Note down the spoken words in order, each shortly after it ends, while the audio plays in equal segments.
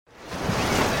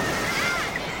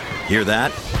Hear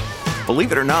that?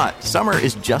 Believe it or not, summer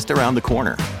is just around the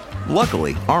corner.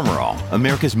 Luckily, Armor All,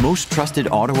 America's most trusted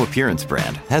auto appearance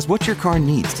brand, has what your car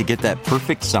needs to get that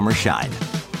perfect summer shine.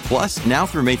 Plus, now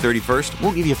through May 31st,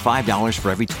 we'll give you $5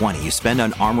 for every $20 you spend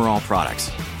on Armor All products.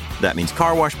 That means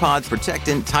car wash pods,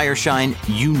 protectant, tire shine,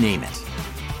 you name it.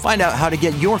 Find out how to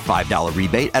get your $5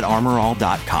 rebate at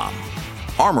armorall.com.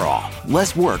 Armor All,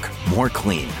 less work, more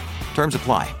clean. Terms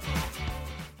apply.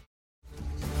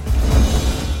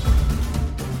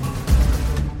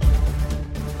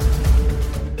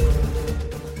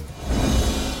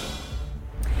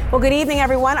 Well, good evening,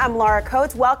 everyone. I'm Laura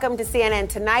Coates. Welcome to CNN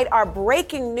Tonight. Our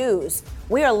breaking news.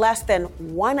 We are less than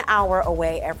 1 hour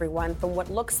away, everyone, from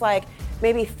what looks like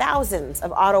maybe thousands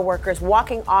of auto workers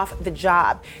walking off the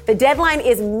job. The deadline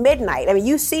is midnight. I mean,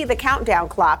 you see the countdown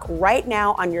clock right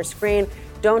now on your screen.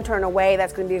 Don't turn away.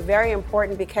 That's going to be very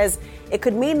important because it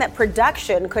could mean that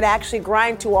production could actually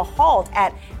grind to a halt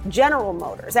at General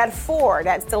Motors, at Ford,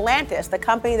 at Stellantis, the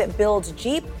company that builds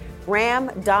Jeep, Ram,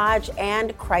 Dodge,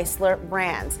 and Chrysler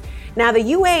brands. Now, the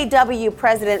UAW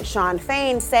president, Shawn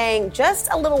Fain, saying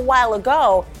just a little while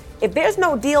ago, if there's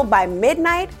no deal by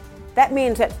midnight, that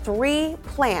means that 3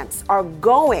 plants are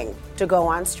going to go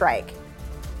on strike.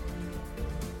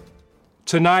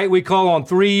 Tonight, we call on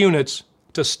 3 units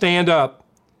to stand up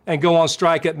and go on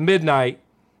strike at midnight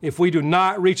if we do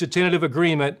not reach a tentative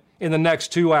agreement in the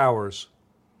next 2 hours.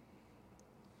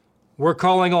 We're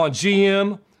calling on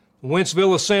GM,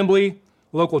 Wentzville Assembly,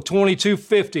 Local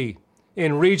 2250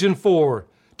 in Region 4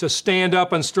 to stand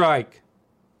up and strike.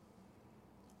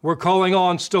 We're calling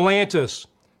on Stellantis,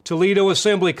 Toledo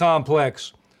Assembly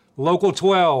Complex, Local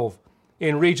 12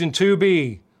 in Region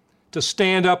 2B to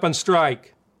stand up and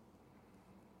strike.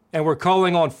 And we're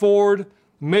calling on Ford,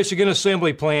 Michigan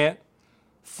Assembly Plant,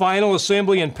 Final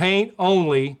Assembly and Paint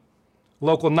only,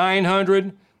 Local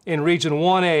 900 in Region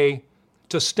 1A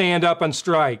to stand up and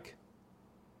strike.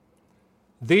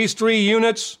 These 3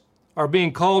 units are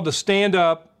being called to stand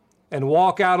up and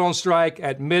walk out on strike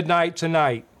at midnight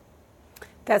tonight.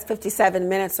 That's 57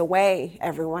 minutes away,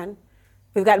 everyone.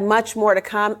 We've got much more to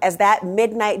come as that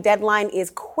midnight deadline is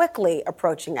quickly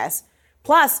approaching us.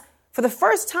 Plus, for the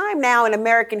first time now in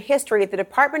American history, the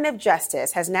Department of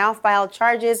Justice has now filed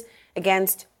charges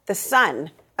against the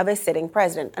son of a sitting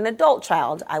president, an adult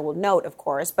child, I will note, of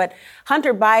course. But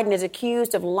Hunter Biden is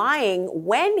accused of lying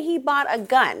when he bought a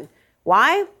gun.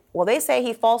 Why? Well, they say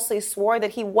he falsely swore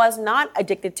that he was not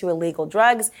addicted to illegal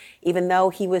drugs, even though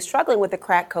he was struggling with a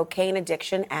crack cocaine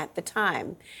addiction at the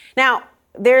time. Now,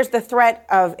 there's the threat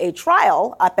of a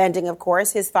trial, upending, of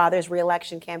course, his father's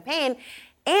reelection campaign.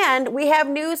 And we have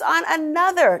news on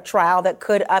another trial that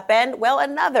could upend, well,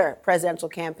 another presidential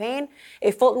campaign.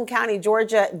 A Fulton County,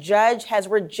 Georgia judge has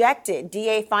rejected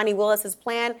DA Fani Willis's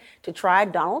plan to try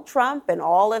Donald Trump and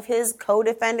all of his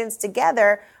co-defendants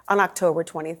together on October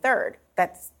 23rd.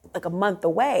 That's like a month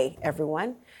away,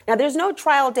 everyone. Now, there's no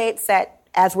trial date set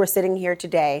as we're sitting here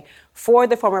today for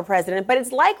the former president, but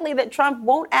it's likely that Trump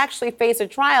won't actually face a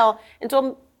trial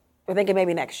until, we're thinking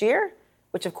maybe next year,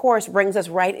 which of course brings us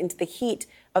right into the heat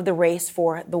of the race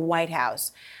for the White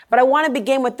House. But I want to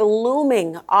begin with the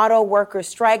looming auto workers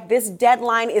strike. This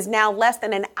deadline is now less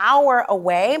than an hour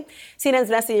away. CNN's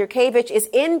Vanessa Yurkevich is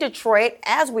in Detroit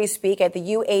as we speak at the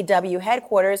UAW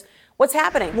headquarters. What's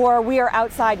happening? Laura, we are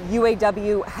outside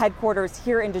UAW headquarters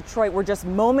here in Detroit, where just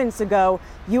moments ago,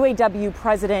 UAW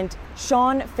President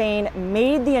Shawn Fain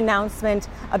made the announcement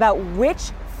about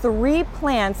which 3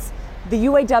 plants the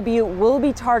UAW will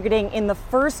be targeting in the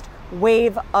first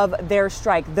wave of their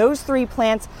strike. Those 3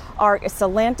 plants are a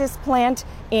Stellantis plant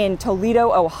in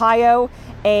Toledo, Ohio,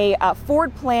 a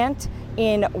Ford plant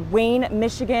in Wayne,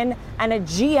 Michigan, and a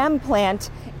GM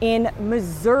plant in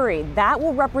Missouri. That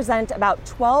will represent about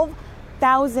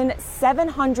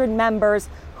 12,700 members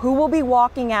who will be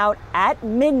walking out at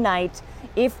midnight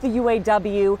if the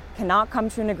UAW cannot come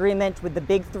to an agreement with the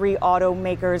big 3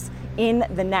 automakers in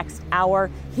the next hour.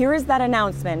 Here is that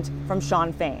announcement from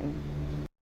Shawn Fain.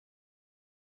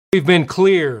 We've been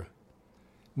clear.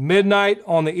 Midnight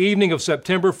on the evening of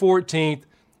September 14th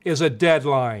is a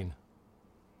deadline.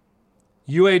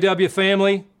 UAW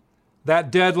family,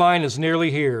 that deadline is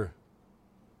nearly here.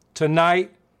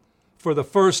 Tonight, for the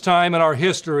first time in our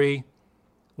history,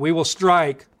 we will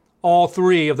strike all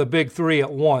 3 of the big 3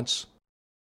 at once.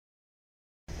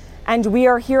 And we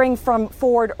are hearing from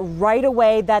Ford right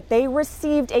away that they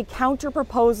received a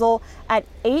counterproposal at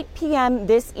 8 p.m.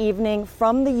 this evening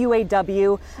from the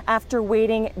UAW after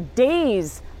waiting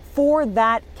days for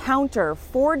that counter.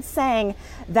 Ford saying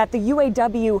that the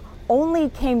UAW only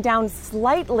came down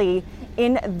slightly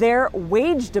in their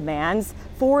wage demands.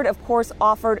 Ford, of course,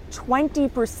 offered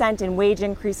 20% in wage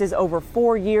increases over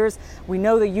 4 years. We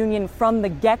know the union from the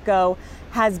get-go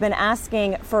has been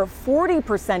asking for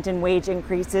 40% in wage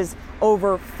increases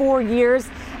over 4 years.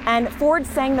 And Ford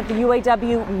saying that the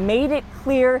UAW made it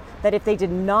clear that if they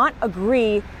did not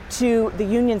agree to the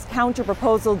union's counter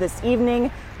proposal this evening,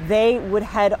 they would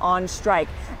head on strike.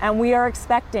 And we are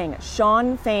expecting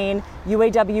Shawn Fain,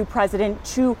 UAW president,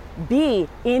 to be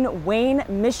in Wayne,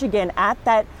 Michigan at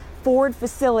that Ford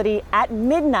facility at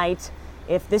midnight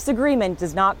if this agreement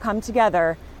does not come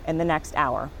together in the next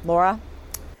hour. Laura?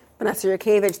 Vanessa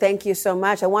Yurkevich, thank you so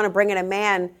much. I want to bring in a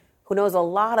man who knows a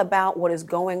lot about what is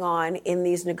going on in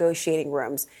these negotiating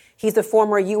rooms. He's the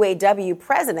former UAW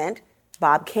president,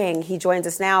 Bob King. He joins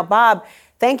us now. Bob,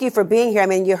 thank you for being here. I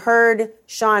mean, you heard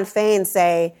Shawn Fain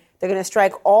say they're going to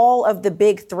strike all of the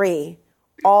big three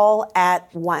all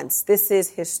at once. This is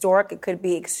historic. It could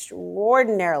be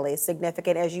extraordinarily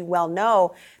significant. As you well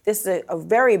know, this is a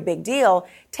very big deal.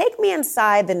 Take me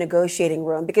inside the negotiating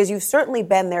room because you've certainly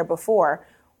been there before.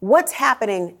 What's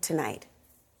happening tonight?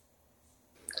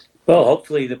 Well,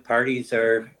 hopefully the parties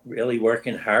are really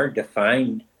working hard to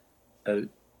find an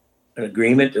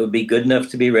agreement that would be good enough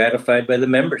to be ratified by the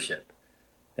membership.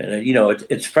 And,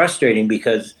 it's frustrating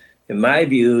because, in my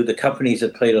view, the companies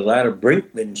have played a lot of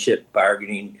brinkmanship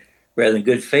bargaining rather than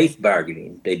good faith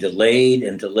bargaining. They delayed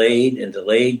and delayed and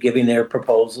delayed giving their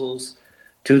proposals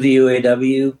to the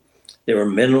UAW. They were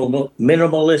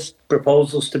minimalist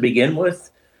proposals to begin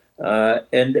with.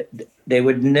 And they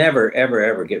would never, ever,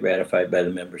 ever get ratified by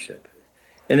the membership.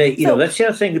 And that's the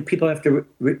other thing that people have to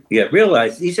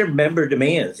realize. These are member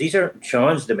demands. These aren't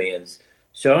Shawn's demands.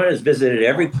 Shawn has visited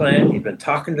every plant. He's been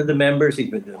talking to the members.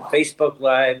 He's been doing Facebook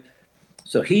Live.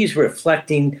 So he's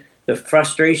reflecting the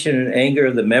frustration and anger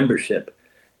of the membership.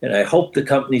 And I hope the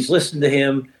companies listen to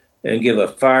him and give a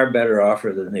far better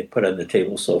offer than they put on the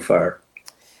table so far.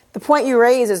 The point you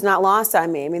raise is not lost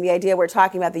on me. I mean, the idea we're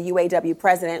talking about the UAW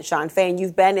president, Shawn Fain,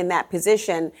 you've been in that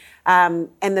position, and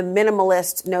the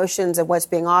minimalist notions of what's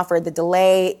being offered, the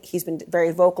delay, he's been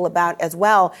very vocal about as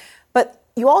well. But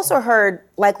you also heard,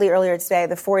 likely earlier today,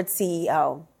 the Ford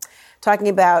CEO talking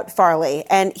about Farley,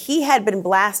 and he had been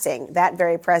blasting that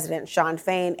very president, Shawn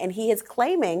Fain, and he is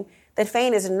claiming that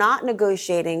Fain is not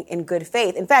negotiating in good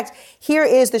faith. In fact, here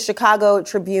is the Chicago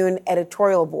Tribune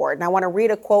editorial board. And I want to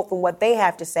read a quote from what they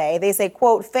have to say. They say,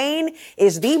 quote, Fain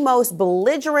is the most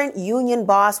belligerent union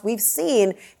boss we've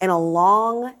seen in a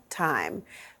long time.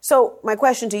 So my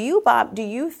question to you, Bob, do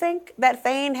you think that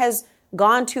Fain has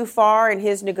gone too far in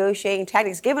his negotiating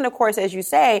tactics, given, of course, as you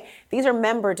say, these are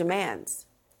member demands?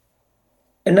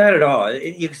 And not at all.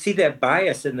 You can see that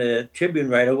bias in the Tribune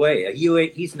right away.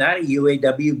 He's not a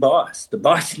UAW boss. The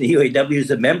boss in the UAW is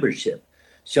the membership.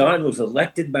 Shawn was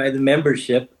elected by the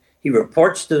membership. He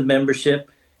reports to the membership.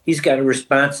 He's got a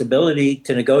responsibility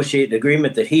to negotiate an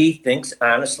agreement that he thinks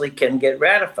honestly can get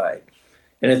ratified.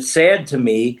 And it's sad to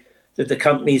me that the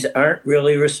companies aren't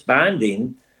really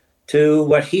responding to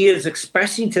what he is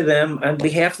expressing to them on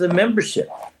behalf of the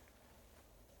membership.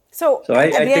 So I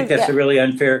think that's a really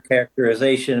unfair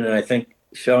characterization, and I think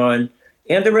Shawn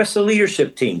and the rest of the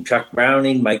leadership team, Chuck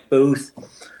Browning, Mike Booth,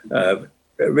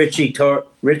 Richie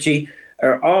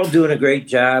are all doing a great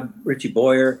job. Richie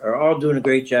Boyer are all doing a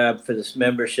great job for this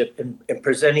membership and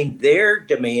presenting their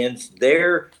demands,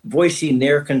 their voicing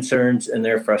their concerns and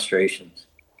their frustrations.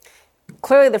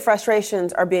 Clearly, the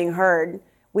frustrations are being heard.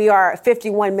 We are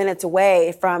 51 minutes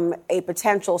away from a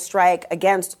potential strike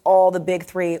against all the big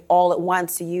three all at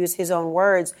once, to use his own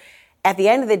words. At the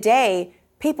end of the day,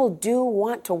 people do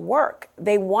want to work.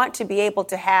 They want to be able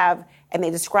to have, and they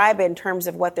describe it in terms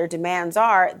of what their demands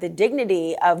are, the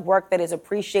dignity of work that is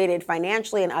appreciated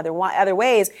financially and other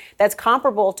ways that's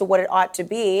comparable to what it ought to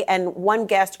be. And one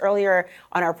guest earlier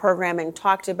on our programming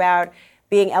talked about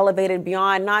being elevated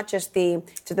beyond not just to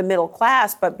the middle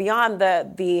class, but beyond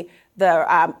the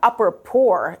upper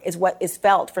poor is what is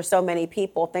felt for so many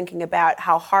people, thinking about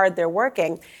how hard they're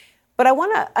working. But I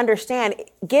want to understand,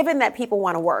 given that people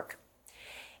want to work,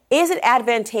 is it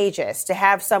advantageous to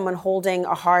have someone holding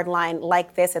a hard line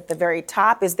like this at the very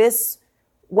top? Is this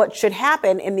what should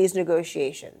happen in these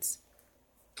negotiations?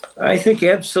 I think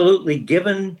absolutely,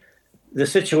 given the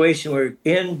situation we're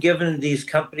in, given these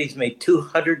companies made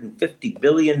 $250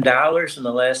 billion in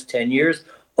the last 10 years,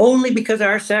 only because of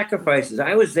our sacrifices.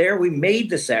 I was there, we made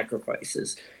the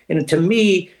sacrifices. And to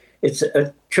me, it's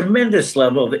a tremendous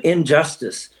level of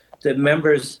injustice that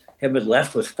members have been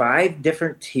left with 5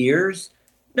 different tiers.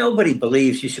 Nobody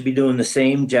believes you should be doing the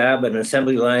same job on an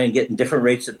assembly line, getting different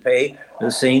rates of pay,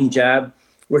 the same job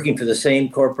working for the same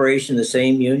corporation, the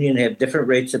same union, have different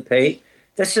rates of pay.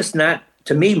 That's just not,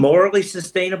 to me, morally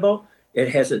sustainable. It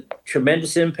has a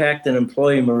tremendous impact on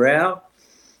employee morale.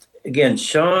 Again,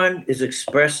 Sean is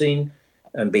expressing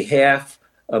on behalf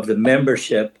of the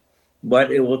membership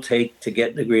what it will take to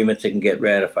get an agreement that can get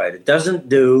ratified. It doesn't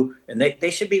do, and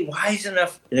they should be wise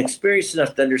enough and experienced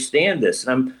enough to understand this.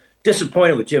 And I'm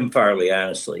disappointed with Jim Farley,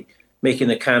 honestly, making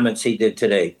the comments he did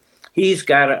today. He's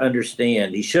got to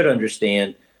understand, he should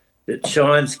understand that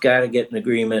Sean's got to get an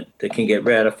agreement that can get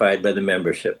ratified by the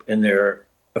membership. And they're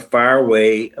a far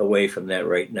way away from that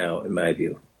right now, in my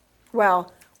view.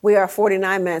 Well, we are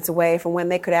 49 minutes away from when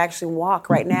they could actually walk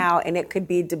right now, and it could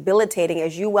be debilitating,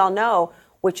 as you well know,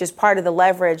 which is part of the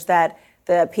leverage that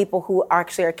the people who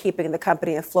actually are keeping the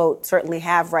company afloat certainly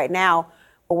have right now.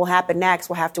 What will happen next,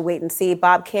 we'll have to wait and see.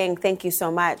 Bob King, thank you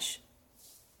so much.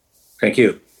 Thank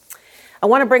you. I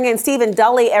want to bring in Stephen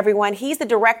Dully, everyone. He's the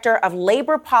Director of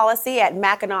Labor Policy at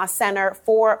Mackinac Center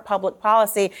for Public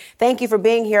Policy. Thank you for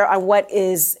being here on what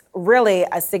is really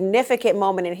a significant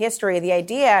moment in history. The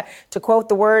idea, to quote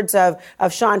the words of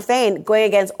Sean Fain, going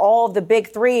against all of the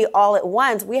big three all at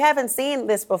once. We haven't seen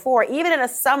this before, even in a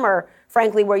summer,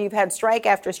 frankly, where you've had strike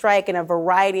after strike in a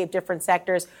variety of different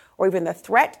sectors, or even the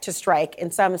threat to strike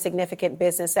in some significant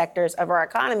business sectors of our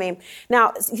economy.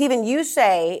 Now, Stephen, you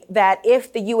say that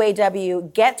if the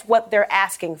UAW gets what they're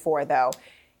asking for, though,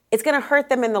 it's going to hurt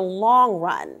them in the long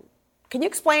run. Can you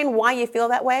explain why you feel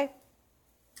that way?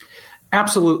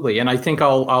 Absolutely. And I think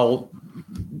I'll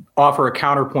offer a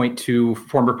counterpoint to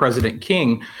former President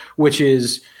King, which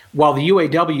is while the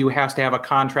UAW has to have a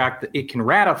contract that it can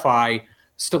ratify,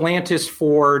 Stellantis,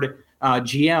 Ford,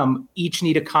 GM each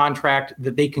need a contract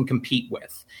that they can compete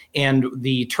with. And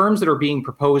the terms that are being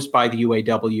proposed by the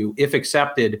UAW, if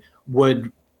accepted,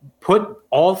 would put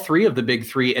all three of the big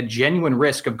three at genuine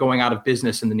risk of going out of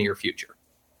business in the near future.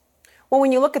 Well,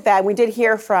 when you look at that, we did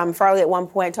hear from Farley at one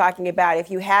point talking about if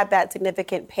you had that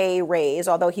significant pay raise,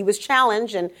 although he was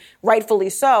challenged, and rightfully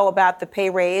so, about the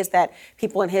pay raise that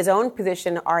people in his own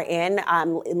position are in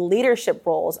leadership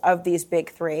roles of these big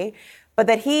three. But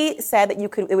that he said that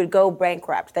it would go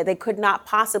bankrupt, that they could not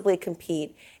possibly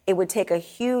compete. It would take a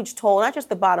huge toll, not just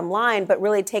the bottom line, but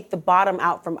really take the bottom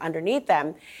out from underneath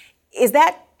them. Is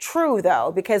that true,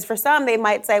 though? Because for some, they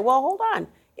might say, well, hold on.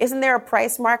 Isn't there a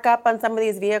price markup on some of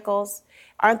these vehicles?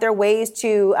 Aren't there ways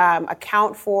to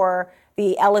account for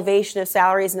the elevation of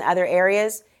salaries in other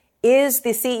areas? Is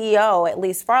the CEO, at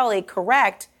least Farley,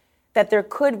 correct that there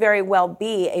could very well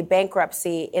be a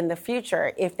bankruptcy in the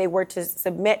future if they were to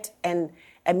submit and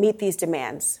meet these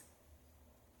demands?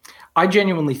 I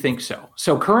genuinely think so.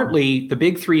 So currently, the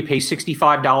big three pay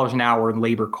 $65 an hour in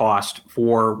labor cost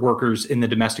for workers in the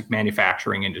domestic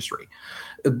manufacturing industry.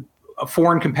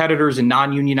 Foreign competitors in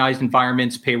non-unionized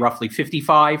environments pay roughly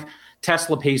 $55.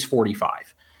 Tesla pays $45.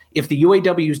 If the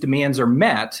UAW's demands are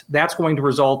met, that's going to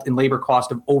result in labor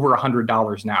cost of over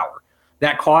 $100 an hour.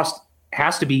 That cost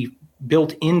has to be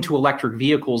built into electric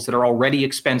vehicles that are already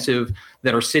expensive,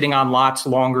 that are sitting on lots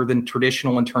longer than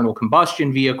traditional internal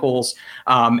combustion vehicles,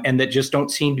 and that just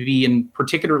don't seem to be in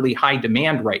particularly high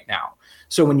demand right now.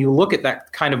 So when you look at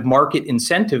that kind of market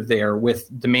incentive there with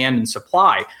demand and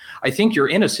supply, I think you're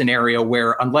in a scenario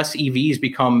where unless EVs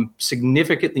become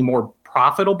significantly more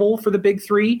profitable for the big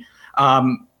three,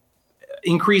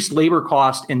 increased labor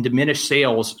cost and diminished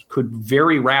sales could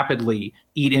very rapidly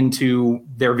eat into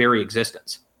their very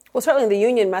existence. Well, certainly the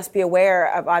union must be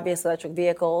aware of obviously electric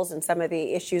vehicles and some of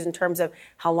the issues in terms of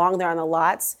how long they're on the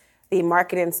lots, the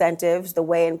market incentives, the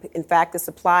way, in fact, the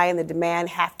supply and the demand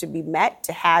have to be met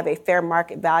to have a fair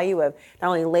market value of not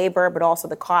only labor, but also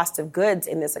the cost of goods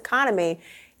in this economy.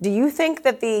 Do you think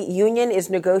that the union is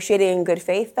negotiating in good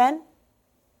faith then?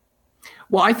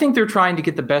 Well, I think they're trying to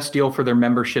get the best deal for their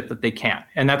membership that they can,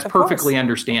 and that's perfectly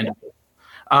understandable.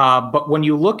 But when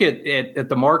you look at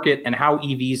the market and how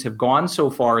EVs have gone so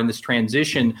far in this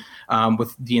transition,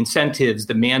 with the incentives,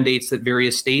 the mandates that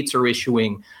various states are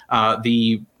issuing,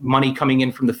 the money coming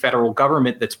in from the federal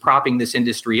government that's propping this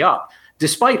industry up,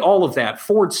 despite all of that,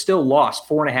 Ford still lost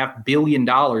 $4.5 billion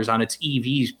on its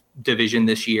EV division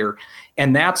this year,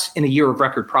 and that's in a year of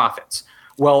record profits.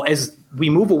 Well, as we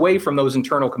move away from those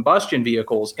internal combustion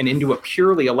vehicles and into a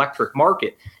purely electric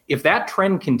market, if that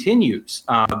trend continues,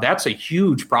 that's a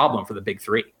huge problem for the big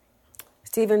three.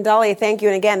 Stephen Dully, thank you.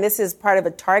 And again, this is part of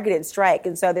a targeted strike.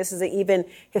 And so this is even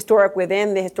historic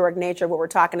within the historic nature of what we're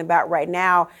talking about right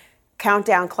now.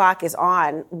 Countdown clock is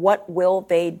on. What will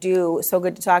they do? So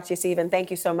good to talk to you, Stephen.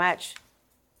 Thank you so much.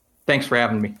 Thanks for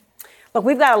having me. Look,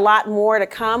 we've got a lot more to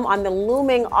come on the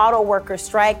looming auto worker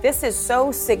strike. This is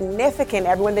so significant,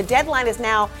 everyone. The deadline is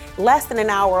now less than an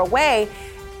hour away.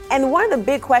 And one of the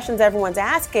big questions everyone's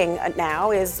asking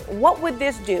now is, what would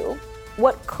this do?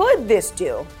 What could this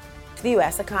do to the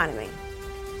U.S. economy?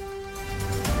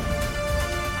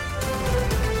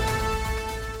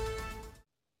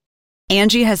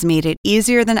 Angie has made it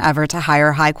easier than ever to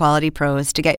hire high-quality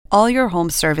pros to get all your home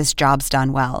service jobs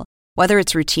done well. Whether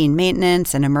it's routine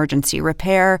maintenance, an emergency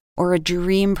repair, or a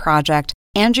dream project,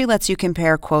 Angie lets you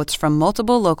compare quotes from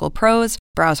multiple local pros,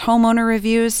 browse homeowner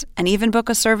reviews, and even book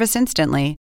a service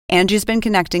instantly. Angie's been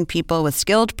connecting people with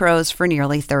skilled pros for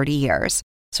nearly 30 years.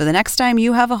 So the next time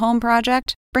you have a home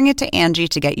project, bring it to Angie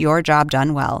to get your job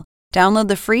done well. Download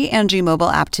the free Angie mobile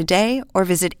app today or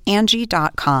visit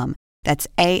Angie.com. That's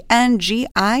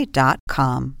ANGI.com.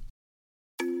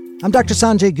 I'm Dr.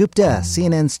 Sanjay Gupta,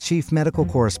 CNN's chief medical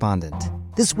correspondent.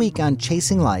 This week on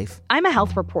Chasing Life, I'm a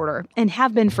health reporter and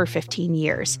have been for 15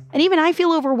 years. And even I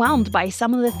feel overwhelmed by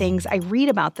some of the things I read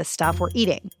about the stuff we're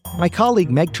eating. my colleague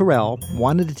Meg Terrell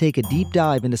wanted to take a deep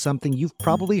dive into something you've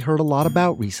probably heard a lot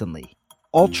about recently: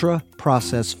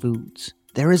 ultra-processed foods.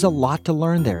 There is a lot to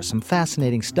learn there, some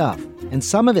fascinating stuff, and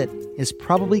some of it is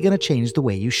probably going to change the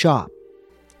way you shop.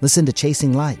 Listen to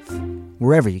Chasing Life,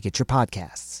 wherever you get your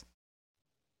podcasts.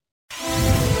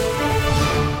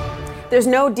 There's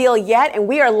no deal yet, and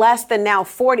we are less than now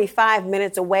 45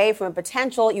 minutes away from a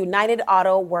potential United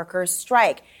Auto Workers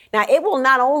strike. Now, it will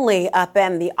not only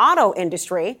upend the auto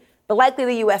industry, but likely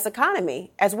the U.S.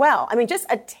 economy as well. I mean, just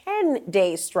a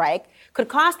 10-day strike could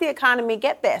cost the economy,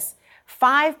 get this,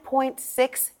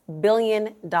 $5.6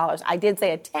 billion. I did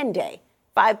say a 10-day,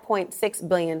 $5.6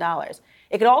 billion.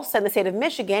 It could also send the state of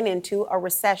Michigan into a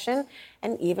recession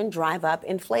and even drive up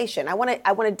inflation. I want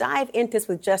to dive into this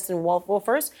with Justin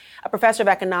Wolfers, a professor of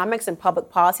economics and public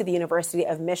policy at the University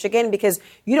of Michigan, because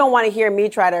you don't want to hear me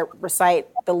try to recite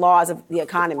the laws of the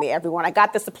economy, everyone. I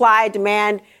got the supply,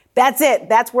 demand. That's it.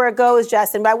 That's where it goes,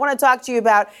 Justin. But I want to talk to you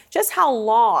about just how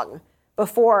long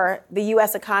before the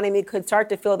U.S. economy could start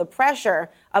to feel the pressure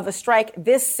of a strike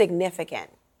this significant.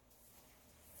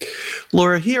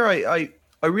 Laura, here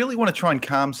I really want to try and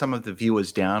calm some of the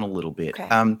viewers down a little bit.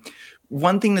 Okay.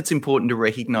 One thing that's important to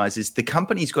recognize is the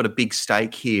company's got a big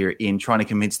stake here in trying to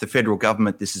convince the federal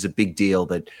government this is a big deal,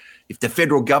 that if the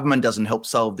federal government doesn't help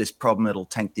solve this problem, it'll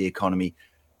tank the economy.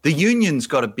 The union's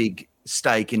got a big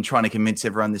stake in trying to convince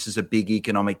everyone this is a big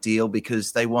economic deal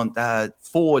because they want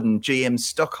Ford and GM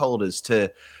stockholders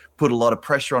to put a lot of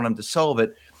pressure on them to solve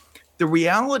it. The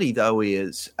reality, though,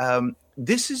 is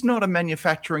this is not a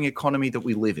manufacturing economy that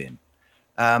we live in.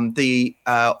 The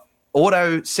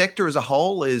auto sector as a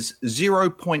whole is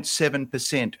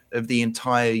 0.7% of the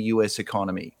entire US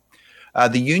economy.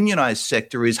 The unionized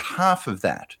sector is half of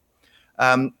that.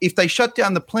 If they shut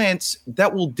down the plants,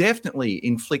 that will definitely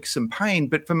inflict some pain.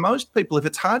 But for most people, if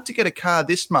it's hard to get a car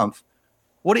this month,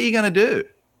 what are you going to do?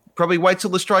 Probably wait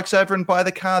till the strike's over and buy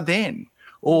the car then,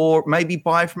 or maybe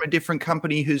buy from a different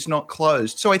company who's not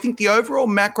closed. So I think the overall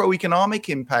macroeconomic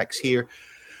impacts here,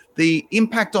 the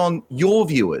impact on your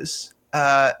viewers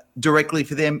directly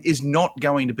for them is not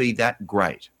going to be that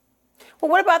great. Well,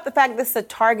 what about the fact that this is a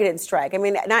targeted strike? I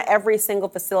mean, not every single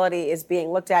facility is being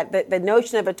looked at. The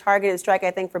notion of a targeted strike, I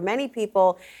think, for many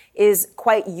people is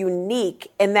quite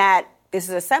unique in that this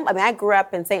is assembly. I mean, I grew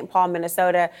up in St. Paul,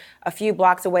 Minnesota, a few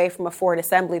blocks away from a Ford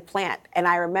assembly plant. And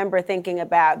I remember thinking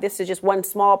about this is just one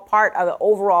small part of the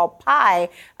overall pie of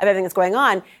everything that's going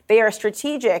on. They are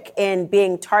strategic in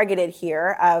being targeted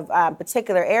here of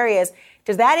particular areas.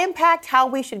 Does that impact how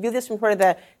we should view this from sort of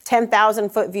the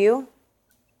 10,000-foot view?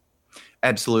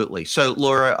 Absolutely. So,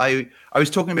 Laura, I was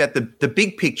talking about the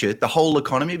big picture, the whole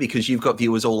economy, because you've got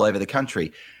viewers all over the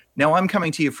country. Now, I'm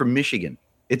coming to you from Michigan.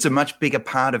 It's a much bigger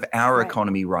part of our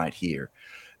economy right here.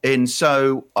 And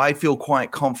so I feel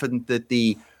quite confident that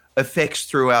the effects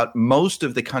throughout most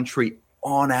of the country,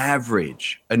 on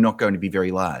average, are not going to be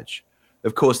very large.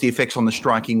 Of course, the effects on the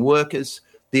striking workers,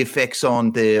 the effects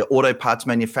on the auto parts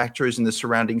manufacturers in the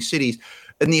surrounding cities,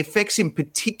 and the effects in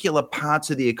particular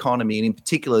parts of the economy, and in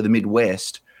particular the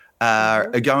Midwest, are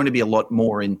going to be a lot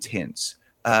more intense.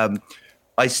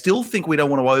 I still think we don't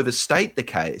want to overstate the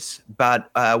case, but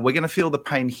we're going to feel the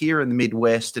pain here in the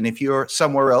Midwest. And if you're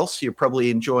somewhere else, you're probably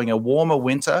enjoying a warmer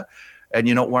winter and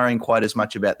you're not worrying quite as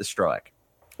much about the strike.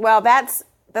 Well, that's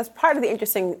part of the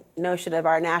interesting notion of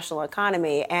our national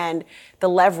economy and the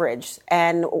leverage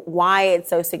and why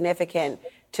it's so significant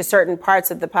to certain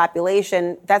parts of the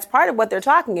population. That's part of what they're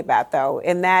talking about, though,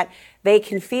 in that they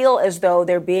can feel as though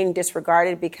they're being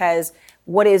disregarded because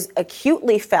what is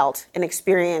acutely felt and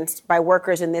experienced by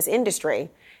workers in this industry,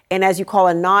 and as you call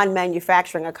a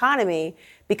non-manufacturing economy,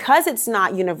 because it's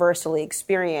not universally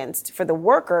experienced for the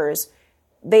workers,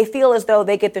 they feel as though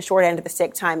they get the short end of the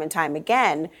stick time and time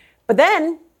again. But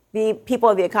then the people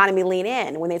of the economy lean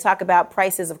in when they talk about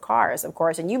prices of cars, of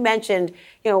course. And you mentioned,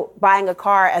 buying a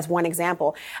car as one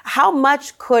example. How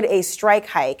much could a strike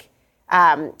hike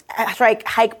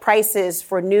prices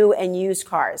for new and used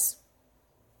cars?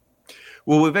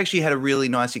 Well, we've actually had a really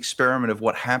nice experiment of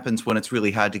what happens when it's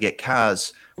really hard to get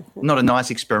cars. Not a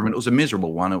nice experiment. It was a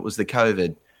miserable one. It was the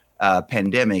COVID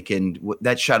pandemic, and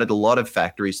that shuttered a lot of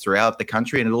factories throughout the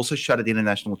country, and it also shuttered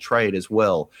international trade as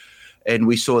well. And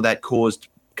we saw that caused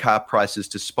car prices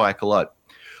to spike a lot.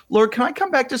 Laura, can I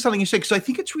come back to something you said? Because I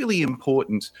think it's really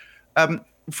important.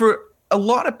 For a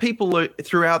lot of people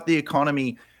throughout the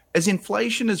economy, as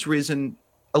inflation has risen,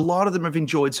 a lot of them have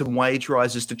enjoyed some wage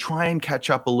rises to try and catch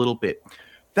up a little bit.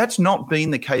 That's not been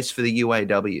the case for the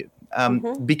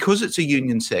UAW. Because it's a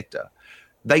union sector,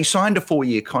 they signed a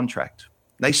 4-year contract.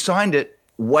 They signed it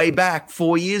way back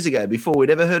 4 years ago, before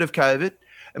we'd ever heard of COVID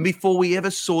and before we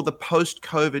ever saw the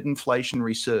post-COVID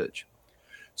inflationary surge.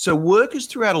 So workers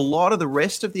throughout a lot of the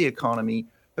rest of the economy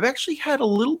have actually had a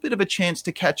little bit of a chance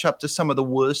to catch up to some of the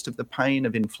worst of the pain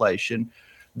of inflation.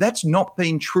 That's not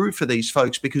been true for these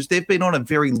folks because they've been on a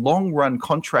very long-run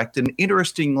contract. And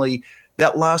interestingly,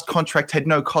 that last contract had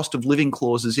no cost of living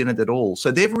clauses in it at all.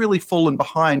 So they've really fallen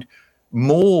behind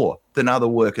more than other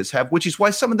workers have, which is why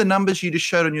some of the numbers you just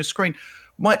showed on your screen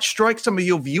might strike some of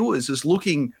your viewers as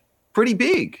looking pretty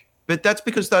big. But that's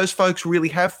because those folks really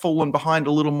have fallen behind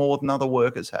a little more than other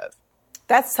workers have.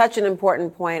 That's such an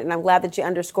important point, and I'm glad that you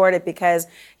underscored it because,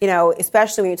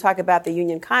 especially when you talk about the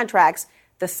union contracts,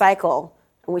 the cycle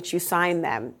in which you sign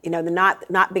them, the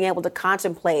not being able to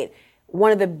contemplate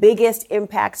one of the biggest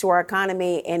impacts to our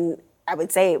economy in, I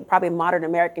would say, probably modern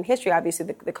American history, obviously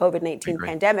the COVID-19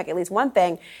 pandemic, at least one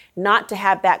thing, not to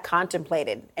have that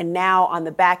contemplated. And now on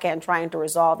the back end, trying to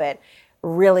resolve it,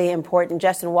 really important.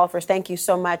 Justin Wolfers, thank you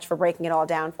so much for breaking it all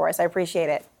down for us. I appreciate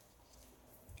it.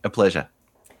 A pleasure.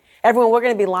 Everyone, we're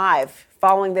going to be live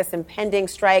following this impending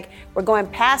strike. We're going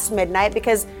past midnight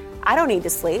because I don't need to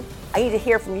sleep. I need to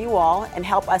hear from you all and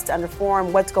help us to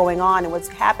inform what's going on and what's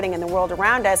happening in the world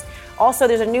around us. Also,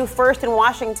 there's a new first in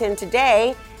Washington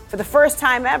today. For the first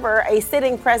time ever, a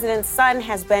sitting president's son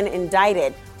has been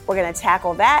indicted. We're going to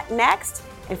tackle that next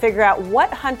and figure out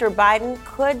what Hunter Biden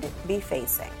could be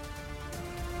facing.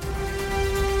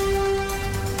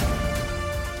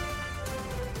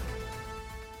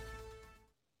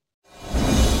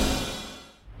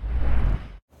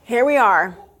 Here we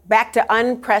are, back to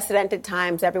unprecedented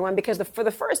times, everyone, because for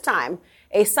the first time,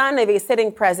 a son of a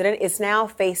sitting president is now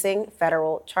facing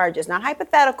federal charges. Not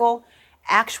hypothetical,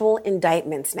 actual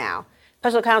indictments now.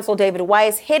 Special Counsel David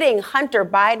Weiss hitting Hunter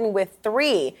Biden with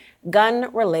 3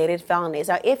 gun-related felonies.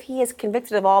 Now, if he is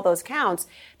convicted of all those counts,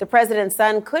 the president's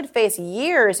son could face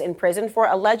years in prison for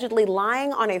allegedly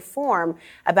lying on a form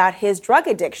about his drug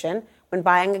addiction when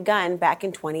buying a gun back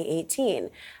in 2018.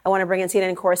 I want to bring in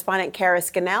CNN correspondent Kara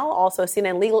Scannell, also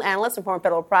CNN legal analyst and former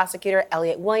federal prosecutor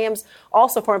Elliot Williams,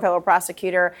 also former federal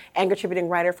prosecutor and contributing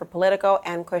writer for Politico,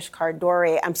 and Kush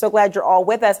Kardori. I'm so glad you're all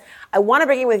with us. I want to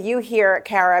begin with you here,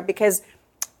 Kara, because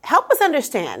help us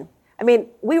understand. I mean,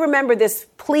 we remember this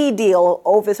plea deal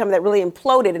over the summer that really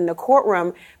imploded in the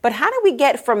courtroom, but how did we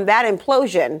get from that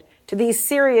implosion to these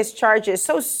serious charges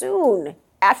so soon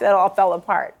after that all fell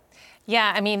apart?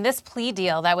 Yeah, I mean, this plea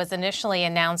deal that was initially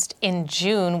announced in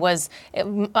June was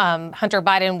Hunter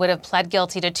Biden would have pled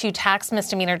guilty to 2 tax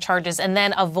misdemeanor charges and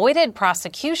then avoided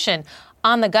prosecution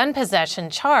on the gun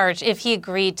possession charge if he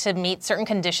agreed to meet certain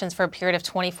conditions for a period of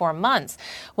 24 months.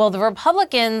 Well, the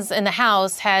Republicans in the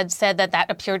House had said that that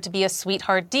appeared to be a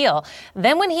sweetheart deal.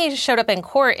 Then when he showed up in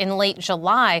court in late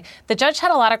July, the judge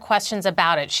had a lot of questions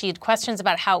about it. She had questions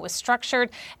about how it was structured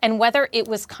and whether it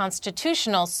was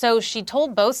constitutional. So she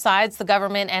told both sides, the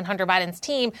government and Hunter Biden's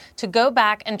team, to go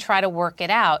back and try to work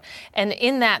it out. And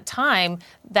in that time,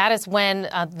 that is when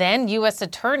then U.S.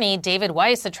 Attorney David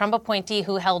Weiss, a Trump appointee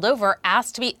who held over,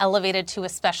 asked to be elevated to a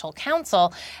special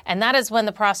counsel. And that is when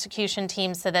the prosecution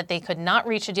team said that they could not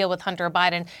reach a deal with Hunter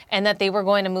Biden and that they were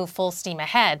going to move full steam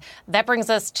ahead. That brings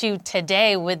us to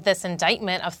today with this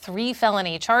indictment of 3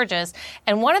 felony charges.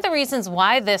 And one of the reasons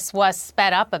why this was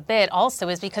sped up a bit also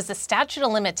is because the statute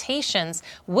of limitations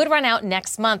would run out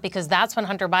next month, because that's when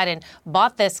Hunter Biden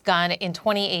bought this gun in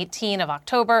 2018 of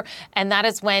October. And that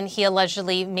is when he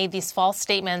allegedly made these false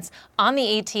statements on the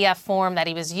ATF form that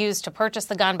he was used to purchase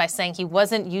the gun by saying he he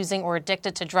wasn't using or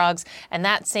addicted to drugs, and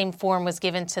that same form was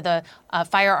given to the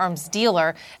firearms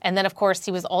dealer. And then, of course,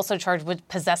 he was also charged with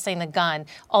possessing the gun.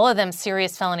 All of them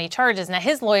serious felony charges. Now,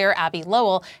 his lawyer, Abby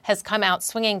Lowell, has come out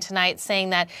swinging tonight, saying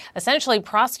that essentially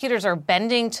prosecutors are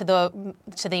bending to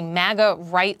the MAGA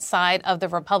right side of the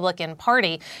Republican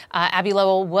Party. Abby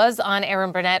Lowell was on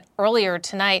Aaron Burnett earlier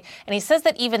tonight, and he says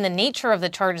that even the nature of the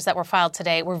charges that were filed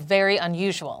today were very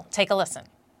unusual. Take a listen.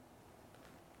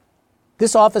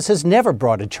 This office has never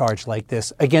brought a charge like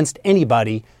this against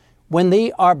anybody. When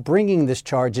they are bringing this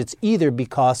charge, it's either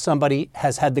because somebody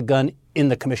has had the gun in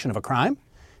the commission of a crime,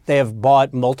 they have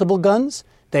bought multiple guns,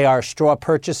 they are a straw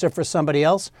purchaser for somebody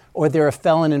else, or they're a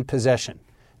felon in possession.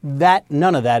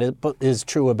 None of that is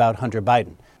true about Hunter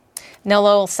Biden. Now,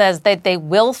 Lowell says that they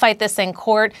will fight this in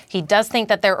court. He does think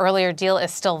that their earlier deal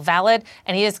is still valid,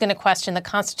 and he is going to question the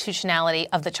constitutionality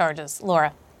of the charges.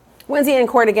 Laura. When's he in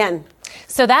court again?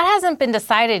 So that hasn't been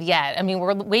decided yet. I mean,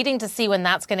 we're waiting to see when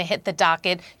that's going to hit the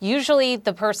docket. Usually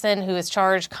the person who is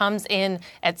charged comes in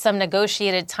at some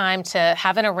negotiated time to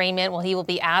have an arraignment. Well, he will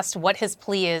be asked what his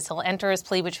plea is. He'll enter his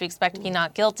plea, which we expect to be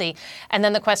not guilty. And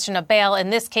then the question of bail. In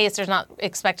this case, there's not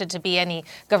expected to be any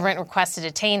government request to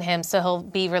detain him, so he'll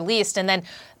be released. And then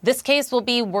this case will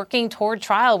be working toward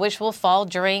trial, which will fall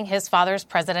during his father's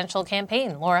presidential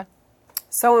campaign. Laura.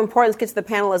 So important. Let's get to the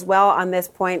panel as well on this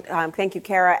point. Thank you,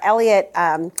 Kara. Elliot,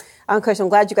 Ankush, I'm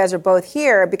glad you guys are both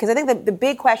here because I think that the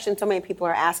big question so many people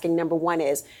are asking, number one,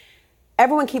 is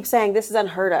everyone keeps saying this is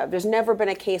unheard of. There's never been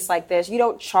a case like this. You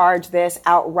don't charge this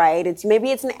outright.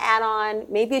 Maybe it's an add-on.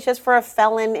 Maybe it's just for a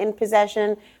felon in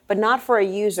possession, but not for a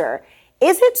user.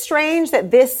 Is it strange that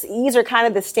these are kind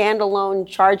of the standalone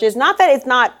charges? Not that it's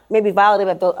not maybe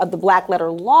violative of the black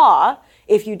letter law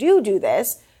if you do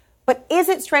this, but is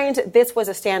it strange that this was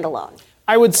a standalone?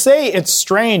 I would say it's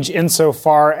strange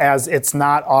insofar as it's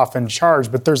not often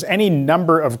charged, but there's any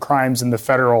number of crimes in the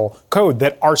federal code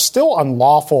that are still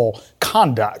unlawful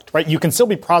conduct, right? You can still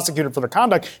be prosecuted for the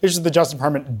conduct. It's just the Justice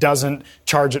Department doesn't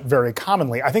charge it very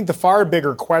commonly. I think the far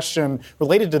bigger question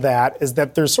related to that is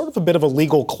that there's sort of a bit of a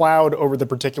legal cloud over the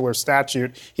particular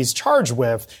statute he's charged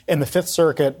with. In the Fifth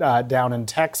Circuit down in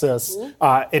Texas,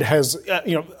 it has,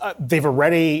 they've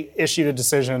already issued a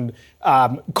decision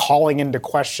calling into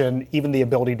question even the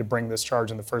ability to bring this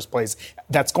charge in the first place.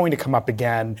 That's going to come up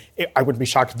again. I wouldn't be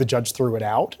shocked if the judge threw it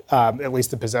out, at least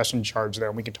the possession charge there,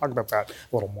 and we can talk about that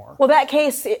a little more. Well, that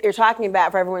case you're talking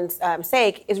about, for everyone's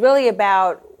sake, is really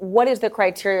about what is the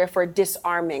criteria for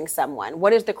disarming someone?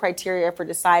 What is the criteria for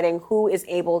deciding who is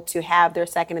able to have their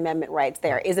Second Amendment rights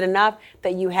there? Is it enough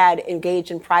that you had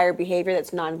engaged in prior behavior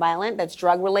that's nonviolent, that's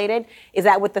drug-related? Is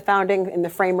that what the founding and the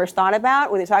framers thought about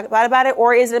when they talked about it?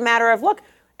 Or is it a matter of, look,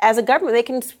 as a government, they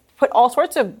can put all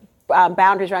sorts of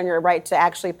boundaries around your right to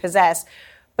actually possess?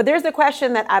 But there's the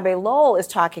question that Abbe Lowell is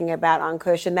talking about,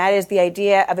 Ankush, and that is the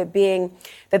idea of it being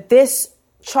that this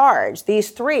charge, these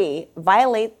three,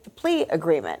 violate the plea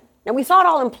agreement. Now, we saw it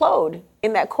all implode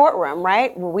in that courtroom,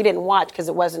 right? Well, we didn't watch because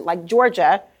it wasn't like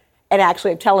Georgia and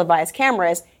actually have televised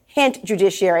cameras. Hint,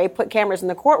 judiciary, put cameras in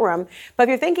the courtroom. But if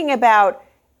you're thinking about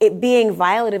it being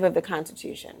violative of the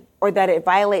Constitution or that it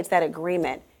violates that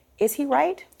agreement, is he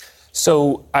right?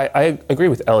 So I agree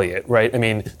with Elliot, right? I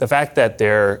mean, the fact that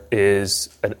there is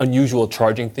an unusual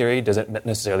charging theory doesn't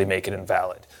necessarily make it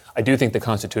invalid. I do think the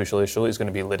constitutional issue is going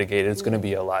to be litigated. It's going to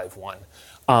be a live one.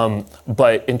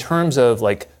 But in terms of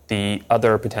like the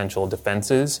other potential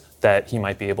defenses that he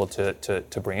might be able to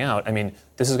bring out, I mean,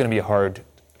 this is going to be a hard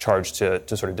charge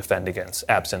to sort of defend against,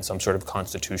 absent some sort of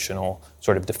constitutional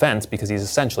sort of defense, because he's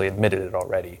essentially admitted it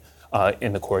already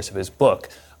in the course of his book.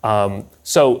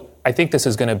 So I think this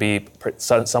is going to be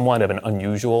somewhat of an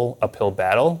unusual uphill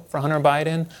battle for Hunter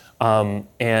Biden.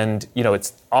 And,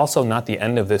 it's also not the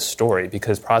end of this story,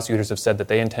 because prosecutors have said that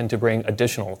they intend to bring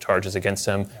additional charges against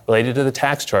him related to the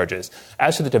tax charges.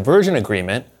 As to the diversion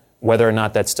agreement, whether or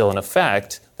not that's still in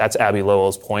effect, that's Abbe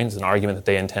Lowell's point. It's an argument that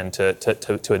they intend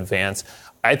to advance.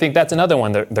 I think that's another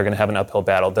one they're going to have an uphill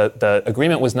battle. The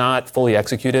agreement was not fully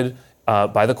executed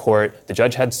by the court. The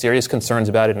judge had serious concerns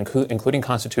about it, including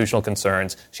constitutional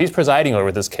concerns. She's presiding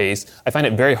over this case. I find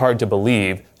it very hard to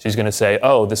believe she's going to say,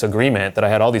 oh, this agreement that I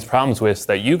had all these problems with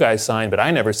that you guys signed but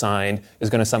I never signed is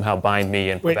going to somehow bind me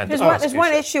and prevent the prosecution.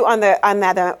 There's one issue on that.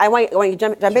 I want you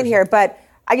to jump in here, but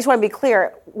I just want to be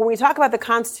clear. When we talk about the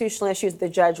constitutional issues the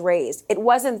judge raised, it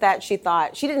wasn't that she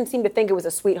didn't seem to think it was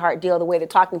a sweetheart deal the way the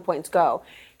talking points go.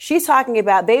 She's talking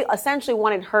about they essentially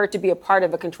wanted her to be a part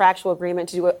of a contractual agreement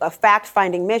to do a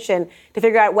fact-finding mission to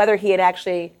figure out whether he had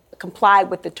actually complied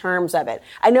with the terms of it.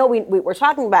 I know we're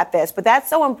talking about this, but that's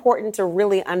so important to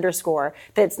really underscore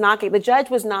that it's not, the judge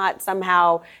was not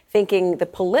somehow thinking the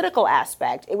political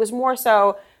aspect. It was more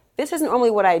so, this isn't only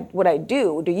what I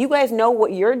do. Do you guys know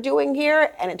what you're doing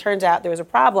here? And it turns out there was a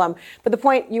problem. But the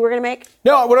point you were going to make?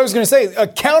 No, what I was going to say, a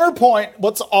counterpoint,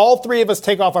 let's all three of us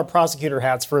take off our prosecutor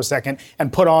hats for a second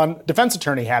and put on defense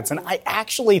attorney hats. And I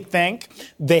actually think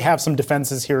they have some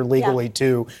defenses here legally,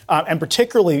 too. And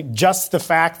particularly just the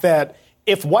fact that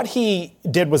if what he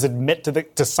did was admit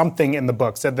to something in the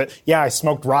book, said that, I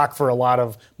smoked rock for a lot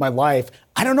of my life,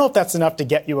 I don't know if that's enough to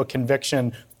get you a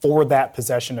conviction for that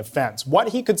possession offense. What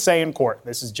he could say in court,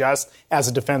 this is just as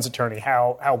a defense attorney,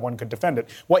 how one could defend it.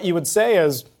 What you would say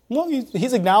is, well,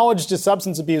 he's acknowledged his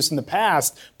substance abuse in the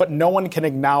past, but no one can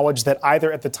acknowledge that either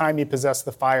at the time he possessed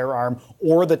the firearm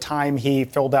or the time he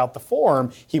filled out the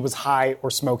form, he was high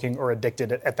or smoking or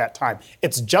addicted at that time.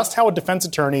 It's just how a defense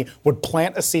attorney would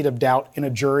plant a seed of doubt in a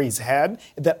jury's head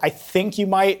that I think you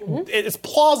might, it's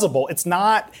plausible. It's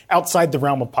not outside the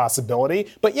realm of possibility.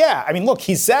 But look,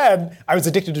 he said, I was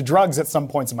addicted to drugs at some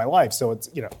points in my life. So it's,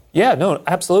 Yeah, no,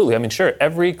 absolutely. I mean, sure,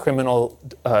 every criminal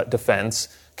defense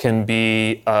can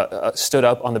be stood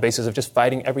up on the basis of just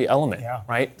fighting every element,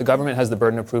 right? The government has the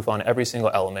burden of proof on every single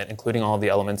element, including all of the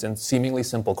elements in seemingly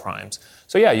simple crimes.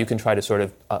 So you can try to sort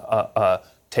of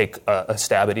take a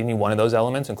stab at any one of those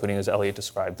elements, including as Elliot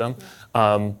described them.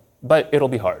 But it'll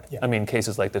be hard. I mean,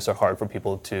 cases like this are hard for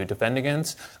people to defend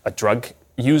against. A drug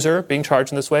user being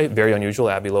charged in this way, very unusual.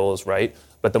 Abby Lowell is right.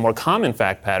 But the more common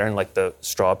fact pattern, like the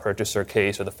straw purchaser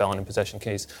case or the felon in possession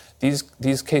case,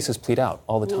 these cases plead out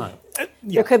all the time.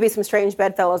 There could be some strange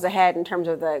bedfellows ahead in terms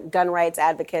of the gun rights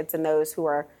advocates and those who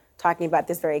are talking about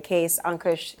this very case.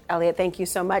 Ankush, Elliot, thank you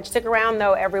so much. Stick around,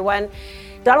 though, everyone.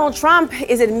 Donald Trump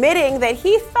is admitting that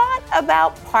he thought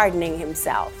about pardoning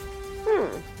himself.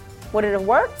 Would it have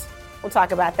worked? We'll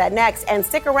talk about that next. And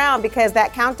stick around because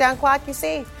that countdown clock, you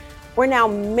see, we're now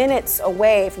minutes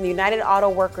away from the United Auto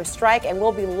Workers strike, and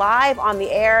we'll be live on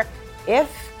the air if,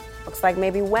 looks like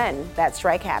maybe when, that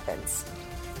strike happens.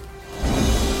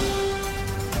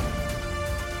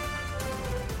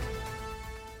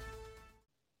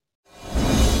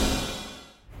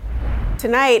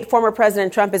 Tonight, former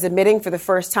President Trump is admitting for the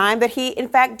first time that he, in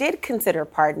fact, did consider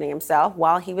pardoning himself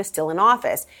while he was still in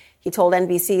office. He told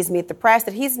NBC's Meet the Press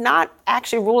that he's not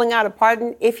actually ruling out a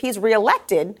pardon if he's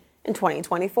reelected in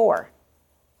 2024.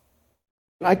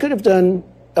 I could have done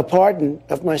a pardon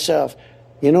of myself.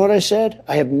 You know what I said?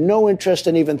 I have no interest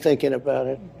in even thinking about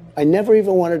it. I never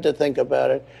even wanted to think about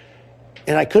it.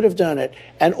 And I could have done it.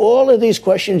 And all of these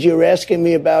questions you're asking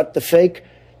me about the fake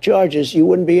charges, you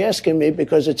wouldn't be asking me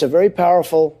because it's a very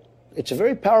powerful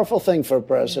thing for a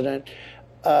president.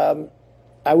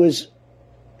 I was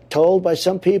told by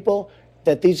some people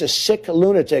that these are sick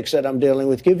lunatics that I'm dealing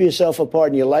with. Give yourself a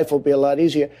pardon. Your life will be a lot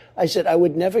easier. I said, I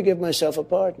would never give myself a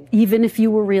pardon. Even if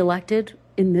you were reelected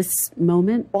in this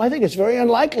moment? Well, I think it's very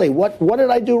unlikely. What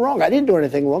did I do wrong? I didn't do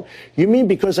anything wrong. You mean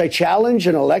because I challenged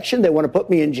an election, they want to put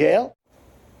me in jail?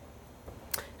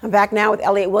 I'm back now with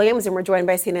Elliot Williams, and we're joined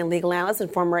by CNN legal analyst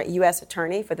and former U.S.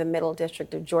 Attorney for the Middle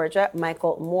District of Georgia,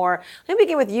 Michael Moore. Let me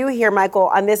begin with you here, Michael,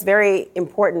 on this very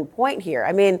important point here.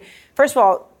 I mean, first of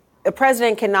all, the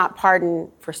president cannot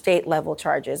pardon for state-level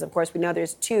charges. Of course, we know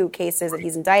there's two cases that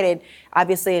he's indicted,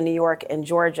 obviously in New York and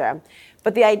Georgia.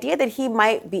 But the idea that he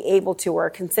might be able to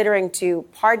or considering to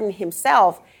pardon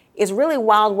himself is really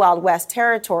wild, wild west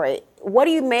territory. What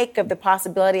do you make of the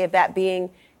possibility of that being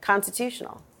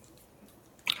constitutional?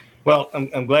 Well,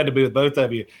 I'm glad to be with both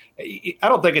of you. I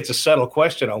don't think it's a settled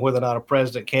question on whether or not a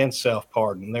president can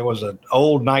self-pardon. There was an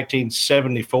old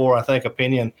 1974, I think,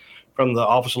 opinion from the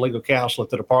Office of Legal Counsel at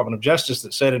the Department of Justice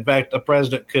that said, in fact, a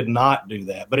president could not do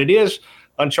that. But it is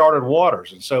uncharted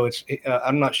waters. And so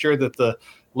I'm not sure that the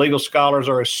legal scholars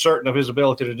are as certain of his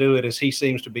ability to do it as he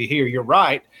seems to be here. You're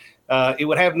right. It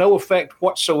would have no effect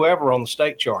whatsoever on the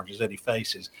state charges that he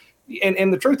faces.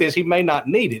 And the truth is he may not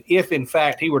need it. If, in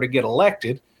fact, he were to get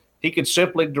elected, he could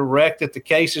simply direct that the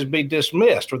cases be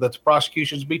dismissed or that the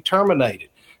prosecutions be terminated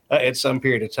at some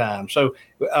period of time. So,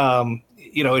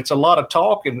 it's a lot of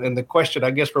talk. And the question,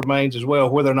 I guess, remains as well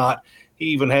whether or not he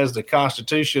even has the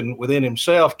Constitution within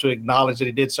himself to acknowledge that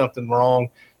he did something wrong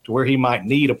to where he might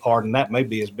need a pardon. That may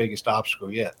be his biggest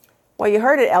obstacle yet. Well, you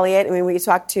heard it, Elliot. I mean, we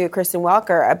talked to Kristen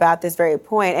Welker about this very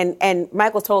point. And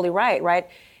Michael's totally right?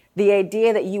 The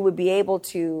idea that you would be able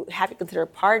to have to consider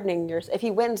pardoning yourself. If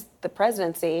he wins the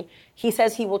presidency, he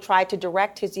says he will try to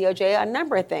direct his DOJ a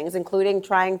number of things, including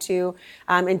trying to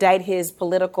indict his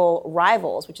political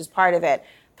rivals, which is part of it.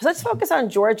 So let's focus on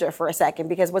Georgia for a second,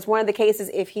 because what's one of the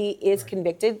cases, if he is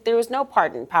convicted, there is no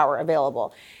pardon power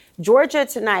available. Georgia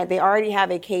tonight, they already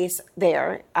have a case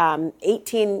there,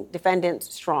 18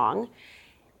 defendants strong.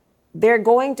 They're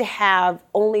going to have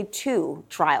only 2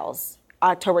 trials,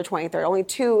 October 23rd, only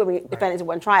 2 defendants in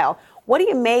one trial. What do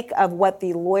you make of what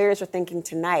the lawyers are thinking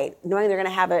tonight, knowing they're going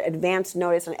to have an advance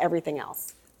notice on everything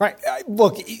else? Right.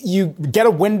 Look, you get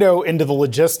a window into the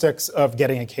logistics of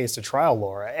getting a case to trial,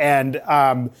 Laura.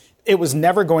 And it was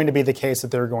never going to be the case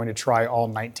that they were going to try all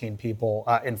 19 people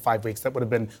in 5 weeks. That would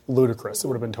have been ludicrous. It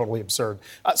would have been totally absurd.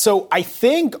 So I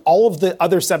think all of the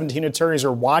other 17 attorneys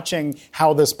are watching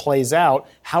how this plays out.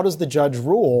 How does the judge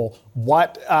rule?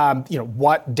 What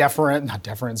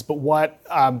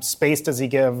space does he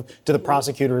give to the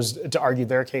prosecutors to argue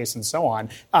their case and so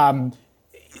on?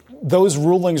 Those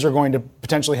rulings are going to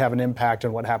potentially have an impact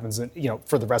on what happens,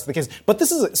 for the rest of the case. But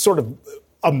this is sort of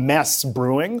a mess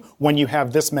brewing when you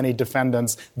have this many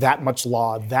defendants, that much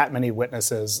law, that many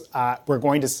witnesses. We're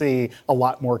going to see a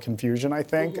lot more confusion, I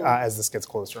think, as this gets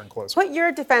closer and closer. Put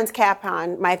your defense cap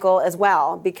on, Michael, as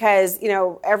well, because,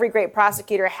 every great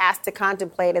prosecutor has to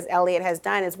contemplate, as Elliot has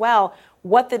done as well,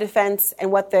 what the defense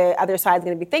and what the other side is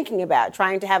going to be thinking about,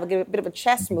 trying to have a bit of a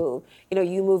chess move.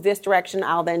 You move this direction,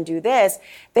 I'll then do this.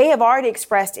 They have already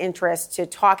expressed interest to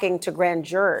talking to grand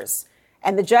jurors.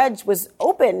 And the judge was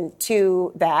open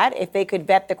to that if they could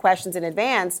vet the questions in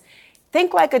advance.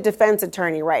 Think like a defense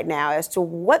attorney right now as to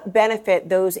what benefit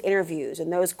those interviews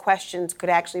and those questions could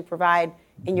actually provide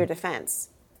in your defense.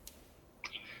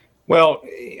 Well,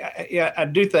 yeah, I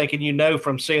do think, and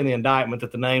from seeing the indictment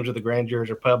that the names of the grand jurors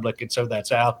are public, and so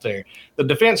that's out there. The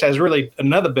defense has really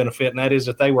another benefit, and that is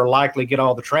that they will likely get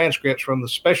all the transcripts from the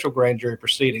special grand jury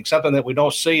proceeding, something that we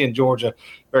don't see in Georgia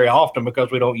very often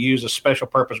because we don't use a special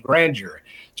purpose grand jury.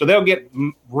 So they'll get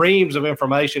reams of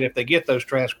information if they get those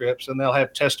transcripts, and they'll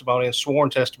have testimony and sworn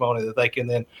testimony that they can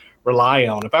then rely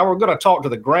on. If I were going to talk to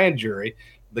the grand jury,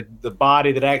 the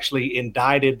body that actually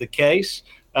indicted the case,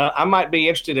 I might be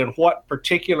interested in what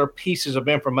particular pieces of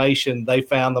information they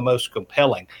found the most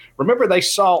compelling. Remember, they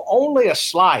saw only a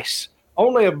slice,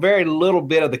 only a very little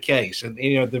bit of the case. And,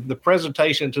 the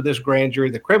presentation to this grand jury,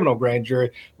 the criminal grand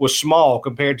jury, was small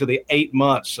compared to the 8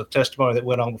 months of testimony that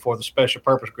went on before the special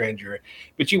purpose grand jury.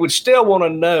 But you would still want to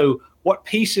know, what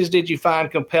pieces did you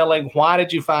find compelling? Why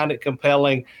did you find it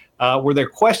compelling? Were there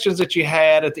questions that you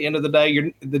had at the end of the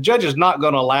day? The judge is not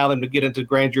going to allow them to get into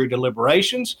grand jury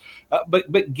deliberations,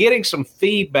 but getting some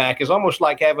feedback is almost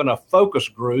like having a focus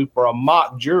group or a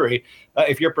mock jury.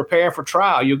 If you're preparing for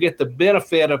trial, you'll get the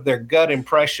benefit of their gut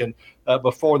impression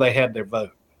before they had their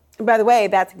vote. And by the way,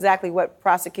 that's exactly what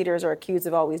prosecutors are accused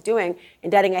of always doing,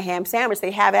 indicting a ham sandwich. They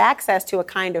have access to a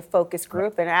kind of focus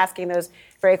group and asking those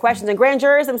very questions. And grand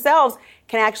jurors themselves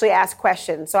can actually ask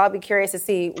questions. So I'll be curious to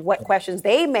see what questions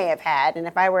they may have had. And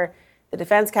if I were the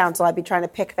defense counsel, I'd be trying to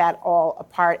pick that all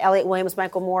apart. Elliot Williams,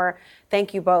 Michael Moore,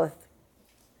 thank you both.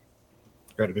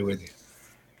 Great to be with you.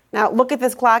 Now, look at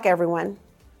this clock, everyone.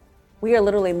 We are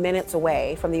literally minutes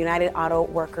away from the United Auto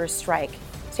Workers strike.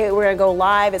 So we're going to go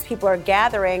live as people are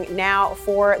gathering now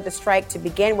for the strike to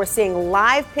begin. We're seeing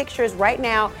live pictures right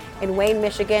now in Wayne,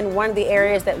 Michigan, one of the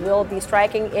areas that will be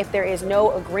striking if there is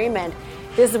no agreement.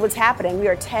 This is what's happening. We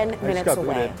are 10 minutes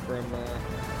away.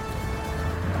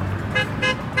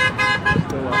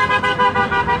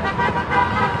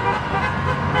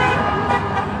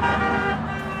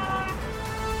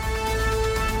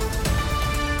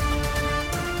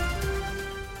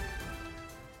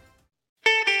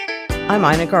 I'm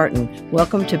Ina Garten.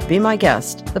 Welcome to Be My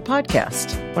Guest, the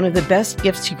podcast. One of the best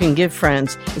gifts you can give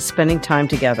friends is spending time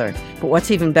together. But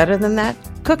what's even better than that?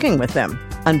 Cooking with them.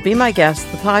 On Be My Guest,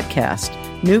 the podcast,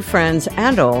 new friends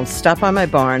and old stop by my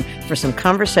barn for some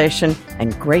conversation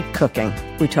and great cooking.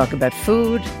 We talk about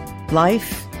food,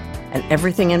 life, and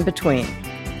everything in between.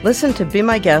 Listen to Be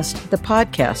My Guest, the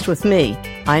podcast with me,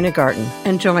 Ina Garten,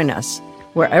 and join us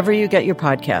wherever you get your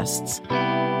podcasts.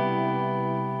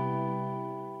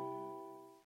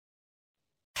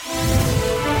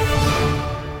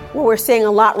 Well, we're seeing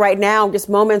a lot right now, just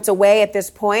moments away at this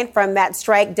point from that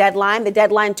strike deadline. The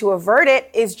deadline to avert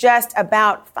it is just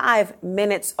about 5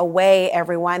 minutes away,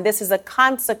 everyone. This is a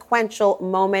consequential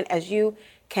moment, as you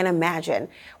can imagine.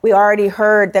 We already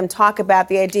heard them talk about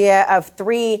the idea of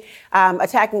three,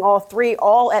 attacking all three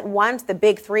all at once, the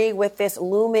big three with this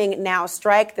looming now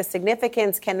strike. The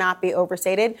significance cannot be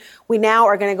overstated. We now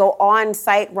are going to go on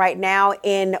site right now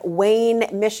in Wayne,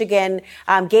 Michigan.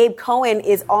 Gabe Cohen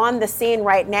is on the scene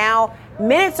right now.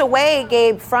 Minutes away,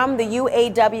 Gabe, from the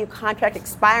UAW contract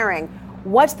expiring.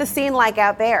 What's the scene like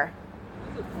out there?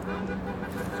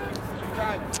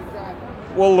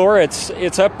 Well, Laura, it's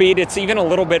upbeat. It's even a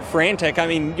little bit frantic. I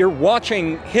mean, you're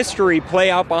watching history play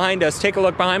out behind us. Take a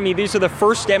look behind me. These are the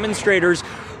first demonstrators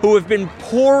who have been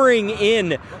pouring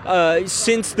in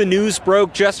since the news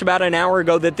broke just about an hour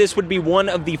ago that this would be one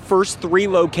of the first 3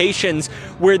 locations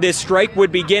where this strike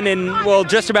would begin in, well,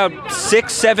 just about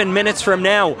 6-7 minutes from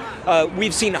now.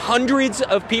 We've seen hundreds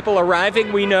of people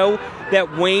arriving. We know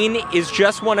that Wayne is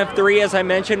just one of 3, as I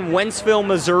mentioned. Wentzville,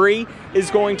 Missouri is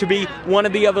going to be one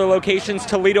of the other locations.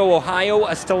 Toledo, Ohio,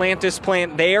 a Stellantis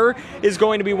plant there is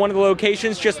going to be one of the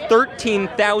locations. Just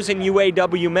 13,000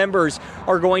 UAW members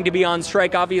are going to be on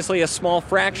strike. Obviously a small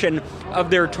fraction of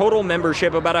their total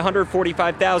membership, about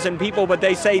 145,000 people. But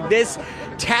they say this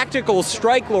tactical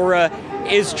strike, Laura,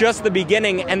 is just the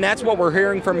beginning, and that's what we're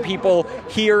hearing from people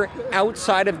here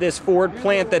outside of this Ford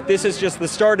plant, that this is just the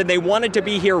start, and they wanted to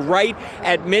be here right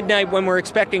at midnight when we're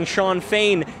expecting Shawn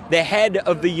Fain, the head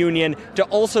of the union, to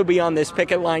also be on this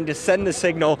picket line to send the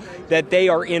signal that they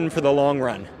are in for the long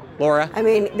run. Laura? I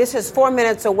mean, this is 4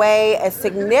 minutes away, a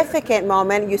significant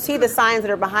moment. You see the signs that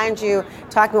are behind you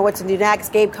talking about what's to do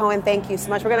next. Gabe Cohen, thank you so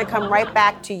much. We're going to come right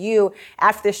back to you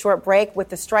after this short break with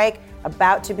the strike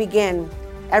about to begin.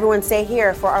 Everyone stay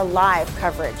here for our live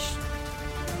coverage.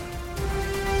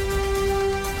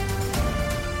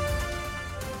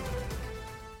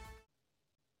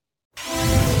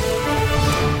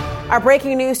 Our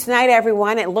breaking news tonight,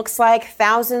 everyone. It looks like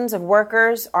thousands of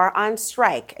workers are on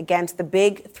strike against the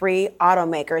big 3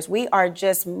 automakers. We are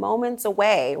just moments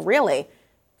away, really,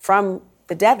 from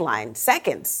the deadline.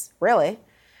 Seconds, really.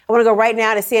 I want to go right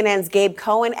now to CNN's Gabe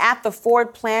Cohen at the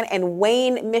Ford plant in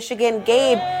Wayne, Michigan.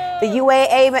 Gabe, the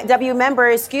UAW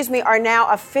members, are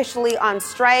now officially on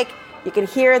strike. You can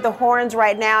hear the horns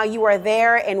right now. You are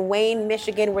there in Wayne,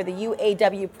 Michigan, where the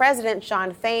UAW president,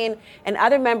 Shawn Fain, and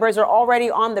other members are already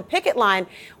on the picket line.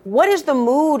 What is the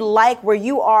mood like where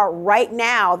you are right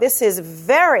now? This is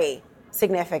very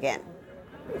significant.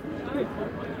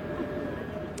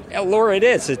 Yeah, Laura, it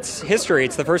is. It's history.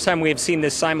 It's the first time we have seen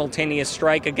this simultaneous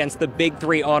strike against the big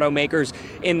 3 automakers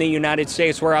in the United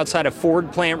States. We're outside a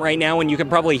Ford plant right now, and you can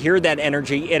probably hear that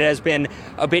energy. It has been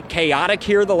a bit chaotic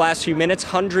here the last few minutes.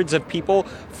 Hundreds of people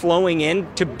flowing in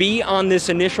to be on this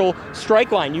initial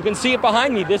strike line. You can see it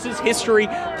behind me. This is history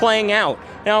playing out.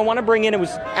 Now, I want to bring in, it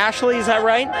was Ashley, is that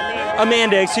right?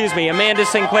 Amanda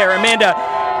Sinclair.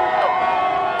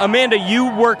 Amanda, you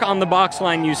work on the box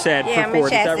line, you said, for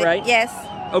Ford. Is that right? Yes.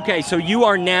 Okay, so you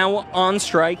are now on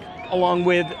strike along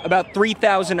with about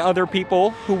 3,000 other people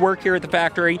who work here at the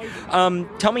factory.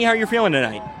 Tell me how you're feeling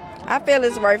tonight. I feel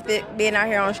it's worth it being out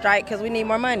here on strike because we need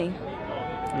more money.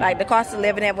 Like the cost of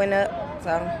living that went up, so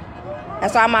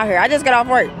that's why I'm out here. I just got off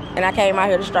work and I came out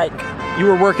here to strike. You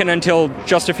were working until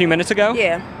just a few minutes ago?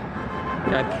 Yeah.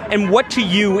 Okay. And what to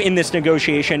you in this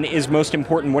negotiation is most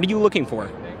important? What are you looking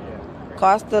for?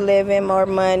 Cost of living, more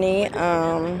money,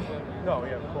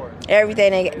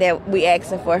 everything that we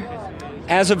asking for.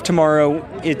 As of tomorrow,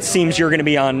 it seems you're going to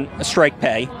be on a strike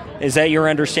pay. Is that your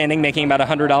understanding, making about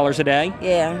 $100 a day?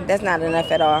 Yeah, that's not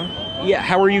enough at all. Yeah,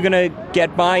 how are you going to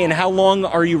get by, and how long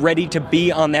are you ready to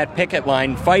be on that picket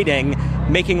line fighting,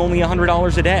 making only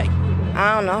 $100 a day?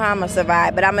 I don't know how I'm going to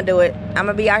survive, but I'm going to do it. I'm going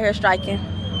to be out here striking.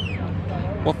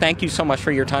 Well, thank you so much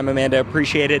for your time, Amanda.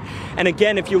 Appreciate it. And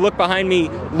again, if you look behind me,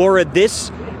 Laura,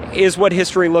 this is what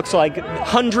history looks like.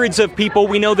 Hundreds of people.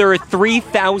 We know there are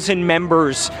 3,000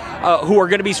 members who are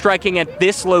going to be striking at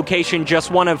this location,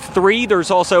 just one of 3.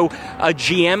 There's also a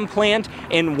GM plant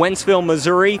in Wentzville,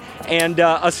 Missouri, and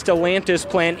a Stellantis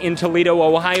plant in Toledo,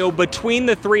 Ohio. Between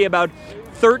the 3, about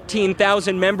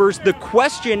 13,000 members. The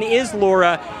question is,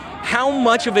 Laura, how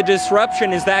much of a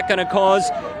disruption is that going to cause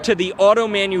to the auto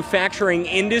manufacturing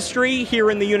industry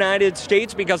here in the United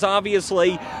States? Because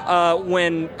obviously,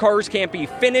 when cars can't be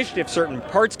finished, if certain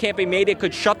parts can't be made, it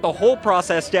could shut the whole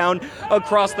process down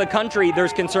across the country.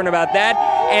 There's concern about that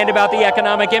and about the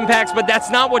economic impacts, but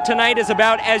that's not what tonight is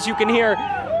about. As you can hear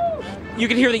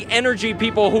the energy,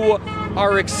 people who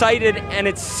are excited, and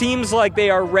it seems like they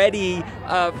are ready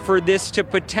for this to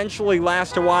potentially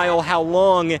last a while. How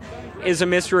long is a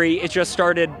mystery. It just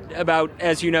started about,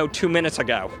 as you know, 2 minutes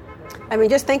ago. I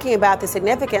mean, just thinking about the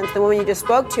significance, the woman you just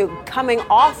spoke to, coming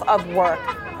off of work,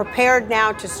 prepared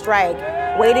now to strike,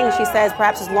 waiting, she says,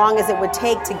 perhaps as long as it would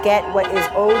take to get what is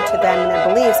owed to them and their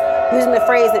beliefs, using the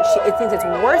phrase that it thinks it's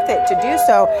worth it to do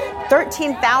so.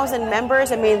 13,000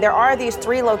 members. I mean, there are these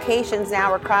 3 locations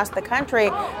now across the country.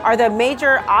 Are the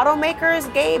major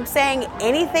automakers, Gabe, saying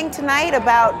anything tonight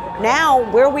about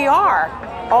now where we are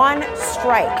on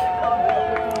strike?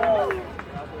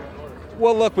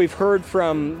 Well, look, we've heard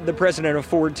from the president of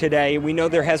Ford today. We know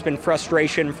there has been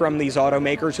frustration from these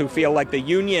automakers who feel like the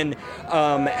union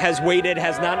has waited,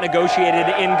 has not negotiated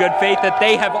in good faith, that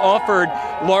they have offered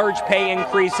large pay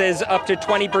increases up to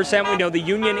 20%. We know the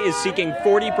union is seeking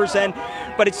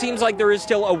 40%, but it seems like there is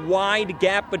still a wide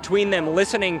gap between them.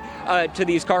 Listening to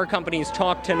these car companies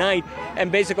talk tonight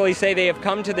and basically say they have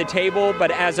come to the table, but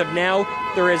as of now,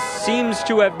 there seems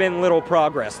to have been little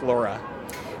progress, Laura.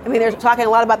 I mean, they're talking a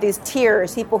lot about these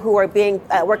tiers, people who are being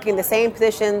working in the same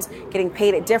positions, getting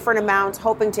paid at different amounts,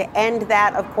 hoping to end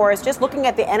that, of course. Just looking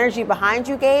at the energy behind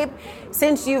you, Gabe,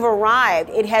 since you've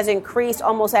arrived, it has increased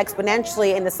almost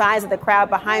exponentially in the size of the crowd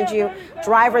behind you.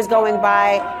 Drivers going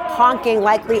by, honking,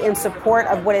 likely in support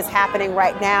of what is happening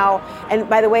right now. And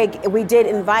by the way, we did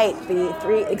invite the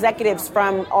 3 executives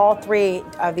from all 3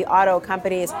 of the auto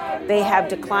companies. They have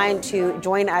declined to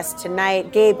join us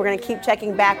tonight. Gabe, we're going to keep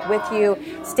checking back with you.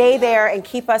 Stay there and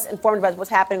keep us informed about what's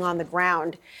happening on the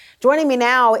ground. Joining me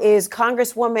now is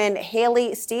Congresswoman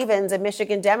Haley Stevens, a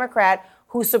Michigan Democrat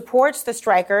who supports the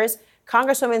strikers.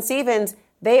 Congresswoman Stevens,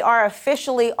 they are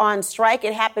officially on strike.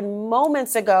 It happened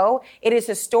moments ago. It is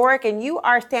historic, and you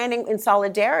are standing in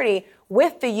solidarity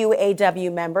with the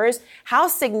UAW members. How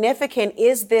significant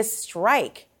is this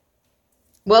strike?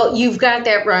 Well, you've got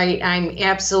that right. I'm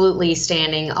absolutely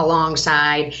standing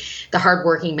alongside the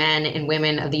hardworking men and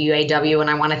women of the UAW, and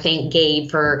I want to thank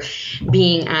Gabe for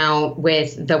being out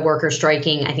with the workers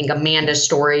striking. I think Amanda's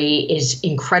story is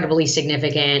incredibly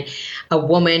significant. A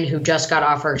woman who just got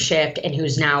off her shift and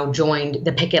who's now joined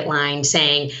the picket line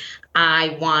saying,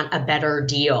 I want a better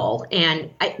deal.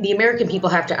 And the American people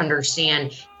have to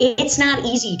understand it's not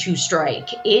easy to strike.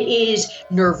 It is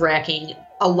nerve-wracking.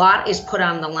 A lot is put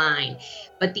on the line.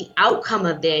 But the outcome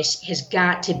of this has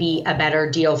got to be a better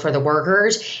deal for the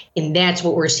workers. And that's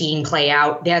what we're seeing play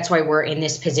out. That's why we're in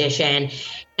this position.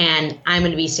 And I'm going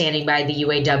to be standing by the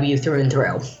UAW through and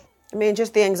through. I mean,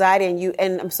 just the anxiety,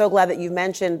 and I'm so glad that you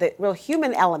mentioned the real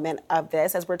human element of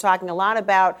this, as we're talking a lot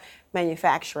about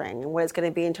manufacturing and what it's going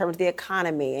to be in terms of the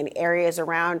economy and areas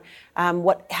around how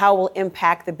it will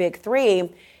impact the big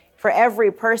 3. For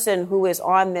every person who is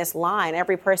on this line,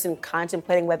 every person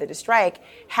contemplating whether to strike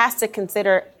has to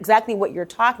consider exactly what you're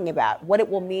talking about, what it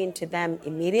will mean to them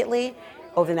immediately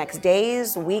over the next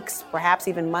days, weeks, perhaps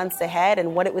even months ahead,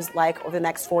 and what it was like over the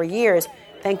next 4 years.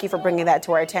 Thank you for bringing that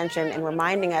to our attention and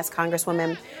reminding us,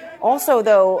 Congresswoman. Also,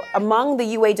 though, among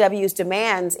the UAW's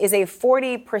demands is a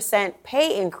 40%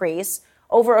 pay increase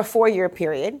over a 4-year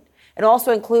period. It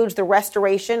also includes the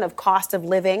restoration of cost of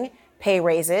living, pay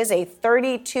raises, a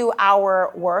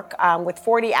 32-hour work with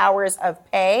 40 hours of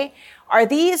pay. Are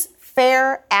these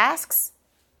fair asks?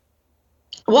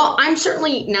 Well, I'm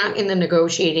certainly not in the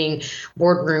negotiating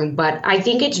boardroom, but I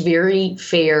think it's very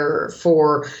fair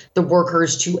for the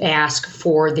workers to ask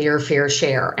for their fair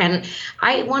share. And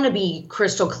I want to be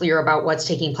crystal clear about what's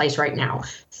taking place right now.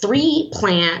 3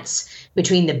 plants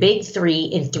between the big 3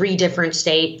 in 3 different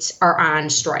states are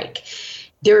on strike.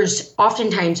 There's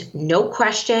oftentimes no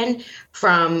question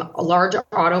from large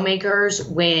automakers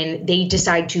when they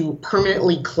decide to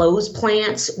permanently close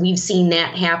plants. We've seen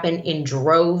that happen in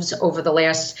droves over the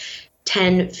last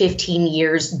 10, 15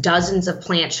 years, dozens of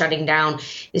plants shutting down.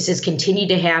 This has continued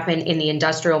to happen in the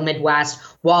industrial Midwest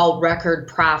while record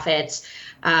profits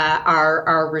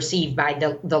are received by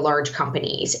the large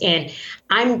companies. And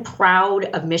I'm proud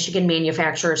of Michigan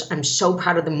manufacturers. I'm so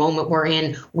proud of the moment we're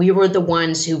in. We were the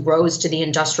ones who rose to the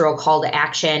industrial call to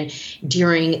action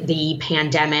during the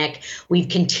pandemic. We've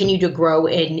continued to grow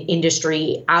in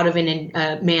industry out of an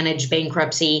managed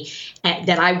bankruptcy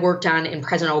that I worked on in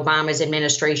President Obama's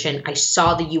administration. I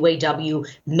saw the UAW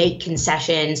make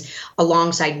concessions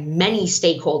alongside many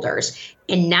stakeholders.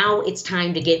 And now it's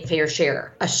time to get fair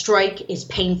share. A strike is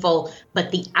painful,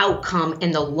 but the outcome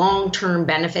and the long-term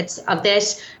benefits of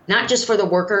this, not just for the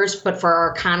workers, but for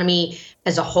our economy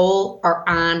as a whole, are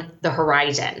on the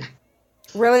horizon.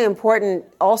 Really important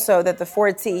also that the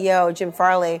Ford CEO, Jim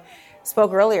Farley,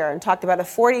 spoke earlier and talked about a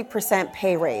 40%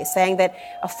 pay raise, saying that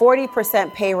a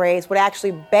 40% pay raise would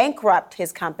actually bankrupt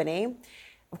his company.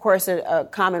 Of course, a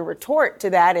common retort to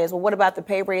that is, well, what about the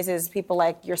pay raises people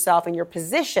like yourself in your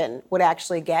position would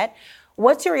actually get?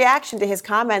 What's your reaction to his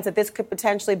comments that this could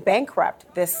potentially bankrupt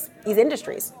these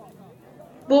industries?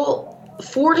 Well,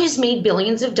 Ford has made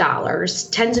billions of dollars,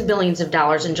 tens of billions of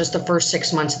dollars in just the first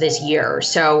 6 months of this year.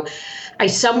 So I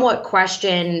somewhat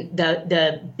question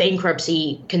the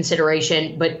bankruptcy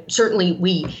consideration, but certainly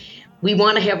we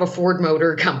want to have a Ford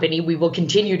Motor Company. We will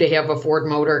continue to have a Ford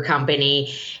Motor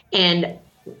Company. And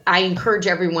I encourage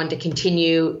everyone to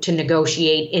continue to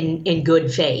negotiate in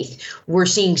good faith. We're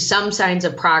seeing some signs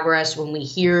of progress when we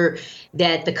hear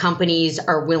that the companies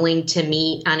are willing to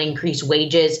meet on increased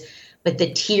wages, but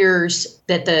the tiers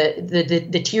that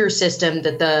the tier system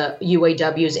that the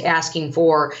UAW is asking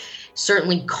for,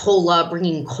 certainly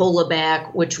bringing COLA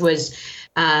back, which was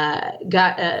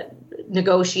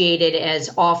negotiated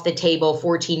as off the table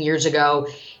 14 years ago.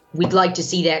 We'd like to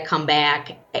see that come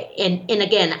back. And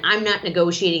again, I'm not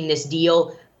negotiating this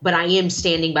deal, but I am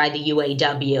standing by the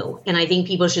UAW. And I think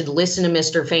people should listen to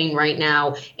Mr. Fain right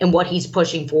now and what he's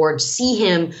pushing forward. See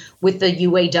him with the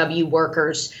UAW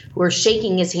workers who are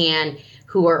shaking his hand,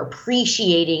 who are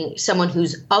appreciating someone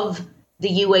who's of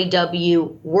the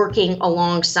UAW, working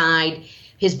alongside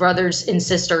his brothers and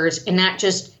sisters, and not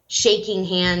just shaking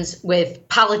hands with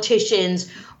politicians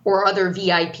or other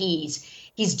VIPs.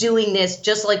 He's doing this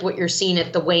just like what you're seeing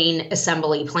at the Wayne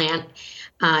Assembly Plant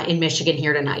in Michigan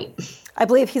here tonight. I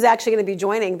believe he's actually going to be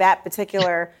joining that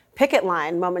particular picket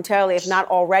line momentarily, if not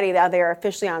already. Now they are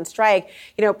officially on strike.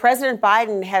 You know, President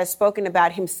Biden has spoken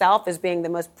about himself as being the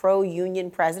most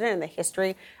pro-union president in the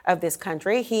history of this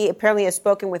country. He apparently has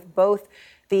spoken with both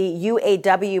the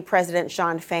UAW President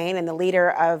Shawn Fain and the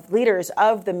leaders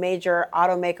of the major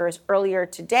automakers earlier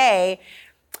today.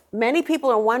 Many people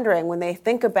are wondering when they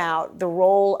think about the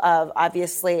role of,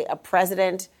 obviously, a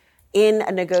president in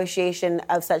a negotiation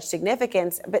of such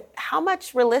significance, but how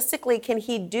much realistically can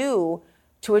he do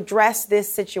to address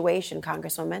this situation,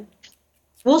 Congresswoman?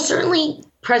 Well, certainly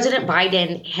President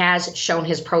Biden has shown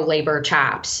his pro-labor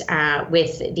chops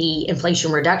with the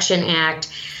Inflation Reduction Act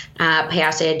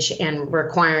passage and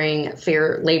requiring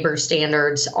fair labor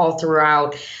standards all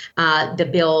throughout the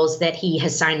bills that he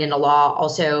has signed into law.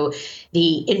 Also,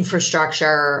 the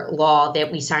infrastructure law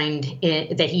that he signed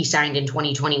in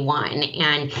 2021.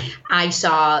 And I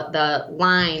saw the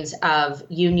lines of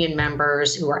union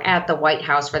members who were at the White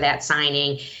House for that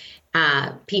signing,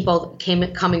 people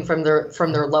coming from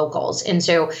their locals. And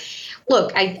so,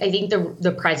 look, I think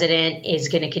the president is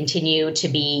going to continue to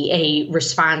be a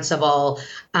responsible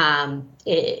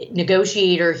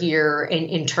negotiator here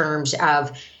in terms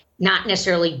of not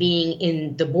necessarily being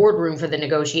in the boardroom for the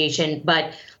negotiation,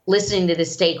 but listening to the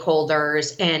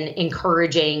stakeholders and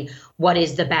encouraging what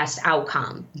is the best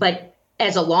outcome. But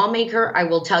as a lawmaker, I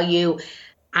will tell you,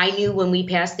 I knew when we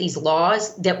passed these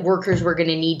laws that workers were going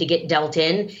to need to get dealt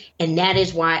in. And that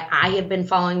is why I have been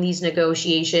following these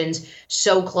negotiations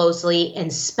so closely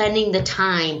and spending the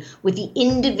time with the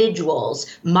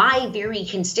individuals, my very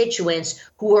constituents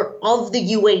who are of the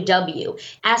UAW,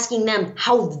 asking them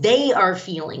how they are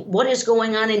feeling, what is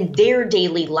going on in their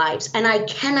daily lives. And I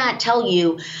cannot tell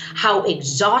you how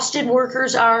exhausted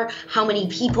workers are, how many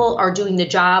people are doing the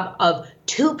job of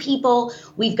two people.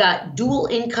 We've got dual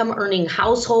income earning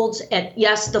households at,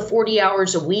 yes, the 40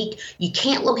 hours a week. You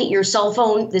can't look at your cell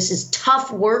phone. This is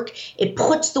tough work. It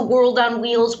puts the world on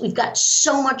wheels. We've got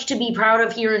so much to be proud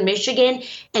of here in Michigan.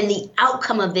 And the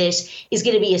outcome of this is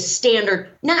going to be a standard,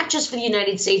 not just for the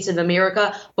United States of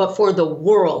America, but for the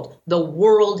world. The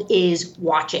world is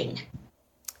watching.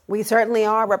 We certainly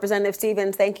are. Representative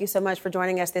Stevens, thank you so much for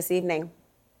joining us this evening.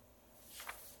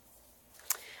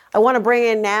 I want to bring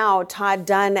in now Todd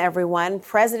Dunn, everyone,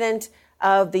 president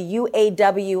of the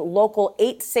UAW Local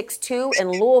 862 in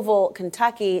Louisville,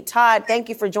 Kentucky. Todd, thank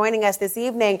you for joining us this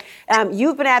evening.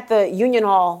 You've been at the Union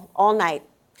Hall all night.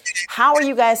 How are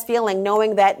you guys feeling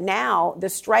knowing that now the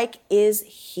strike is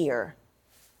here?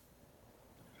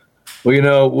 Well, you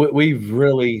know, we've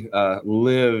really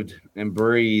lived and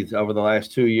breathed over the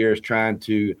last 2 years trying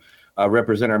to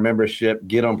represent our membership,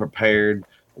 get them prepared,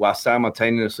 while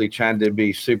simultaneously trying to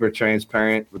be super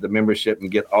transparent with the membership and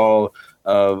get all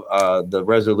of the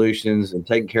resolutions and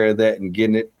taking care of that and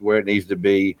getting it where it needs to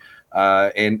be.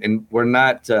 And we're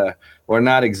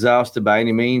not exhausted by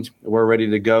any means. We're ready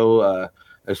to go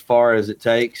as far as it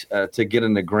takes to get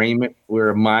an agreement.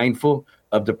 We're mindful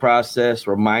of the process.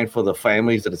 We're mindful of the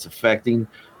families that it's affecting.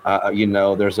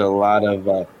 There's a lot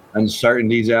of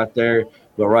uncertainties out there.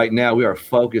 But right now we are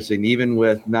focusing, even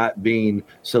with not being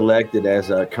selected as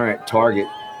a current target,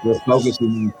 we're focusing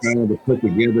on trying to put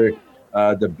together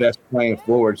the best plan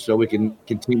forward so we can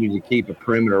continue to keep a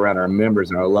perimeter around our members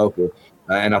and our local.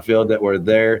 And I feel that we're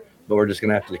there, but we're just going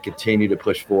to have to continue to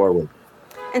push forward.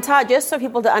 And Todd, just so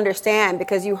people to understand,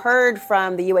 because you heard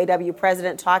from the UAW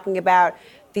president talking about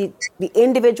the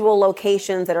individual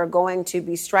locations that are going to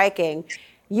be striking.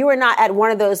 You are not at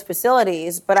one of those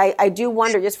facilities, but I do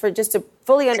wonder, just to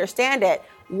fully understand it,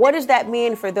 what does that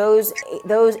mean for those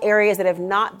areas that have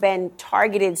not been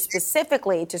targeted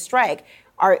specifically to strike?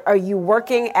 Are you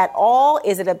working at all?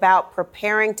 Is it about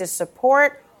preparing to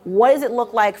support? What does it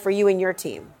look like for you and your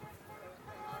team?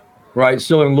 Right.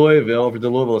 So in Louisville, over the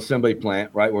Louisville Assembly Plant,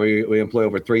 right, where we employ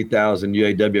over 3,000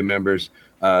 UAW members,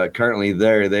 currently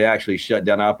there, they actually shut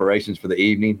down operations for the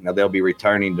evening. Now they'll be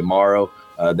returning tomorrow.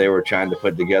 They were trying to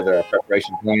put together a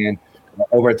preparation plan.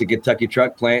 Over at the Kentucky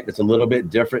Truck Plant, it's a little bit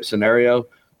different scenario.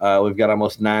 We've got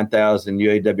almost 9,000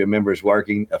 UAW members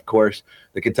working. Of course,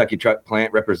 the Kentucky Truck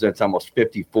Plant represents almost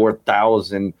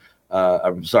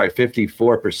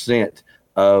 54%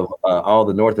 of all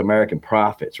the North American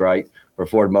profits, right, for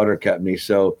Ford Motor Company.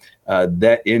 So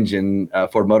that engine,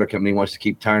 Ford Motor Company wants to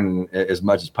keep turning as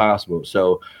much as possible.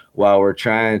 So while we're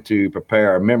trying to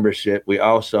prepare our membership, we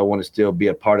also want to still be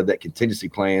a part of that contingency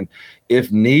plan,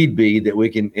 if need be, that we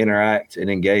can interact and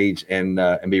engage and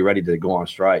be ready to go on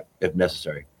strike if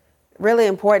necessary. Really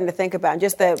important to think about,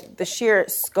 just the sheer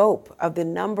scope of the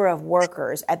number of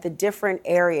workers at the different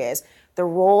areas, the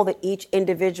role that each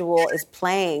individual is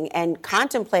playing and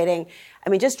contemplating. I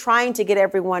mean, just trying to get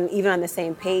everyone even on the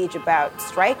same page about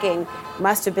striking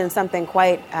must have been something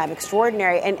quite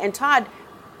extraordinary. And Todd,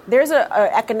 there's an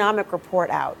economic report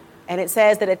out, and it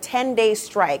says that a 10-day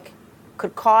strike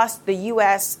could cost the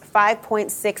U.S.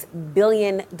 $5.6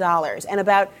 billion, and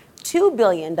about $2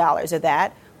 billion of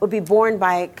that would be borne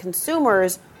by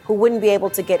consumers who wouldn't be able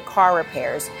to get car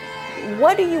repairs.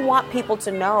 What do you want people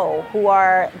to know who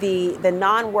are the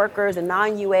non-workers, the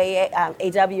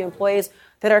non-UAW employees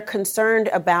that are concerned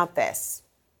about this?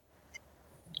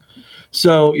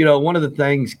 So, one of the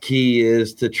things key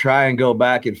is to try and go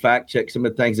back and fact check some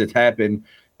of the things that's happened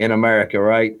in America,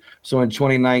 right? So in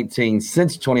 2019,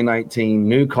 since 2019,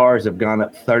 new cars have gone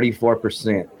up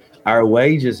 34%. Our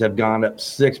wages have gone up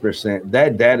 6%.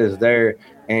 That data is there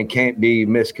and can't be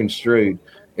misconstrued.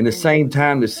 In the same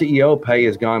time, the CEO pay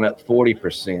has gone up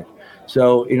 40%.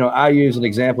 So, I use an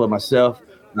example of myself.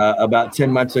 About 10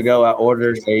 months ago, I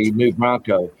ordered a new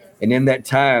Bronco. And in that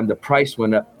time, the price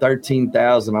went up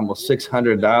 $13,000, almost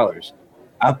 $600.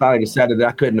 I finally decided that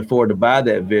I couldn't afford to buy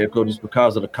that vehicle just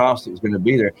because of the cost that was going to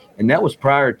be there. And that was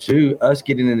prior to us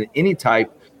getting into any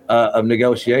type of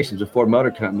negotiations with Ford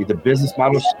Motor Company. The business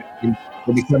model is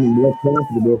becoming more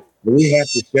profitable, but we have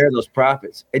to share those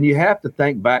profits. And you have to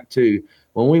think back to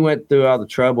when we went through all the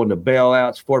trouble and the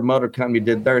bailouts, Ford Motor Company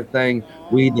did their thing.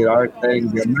 We did our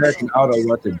thing. The American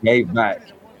Autoworker gave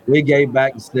back. We gave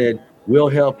back and said, we'll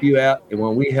help you out. And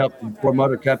when we helped the Ford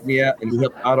Motor Company out and we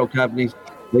helped auto companies,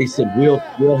 they said,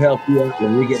 we'll help you out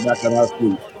when we get back on our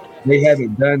feet. They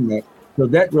haven't done that. So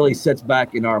that really sets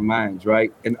back in our minds,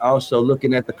 right? And also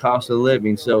looking at the cost of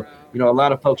living. So, a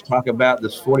lot of folks talk about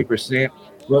this 40%.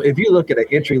 Well, if you look at an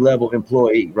entry-level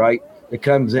employee, right, that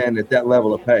comes in at that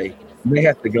level of pay, they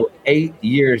have to go 8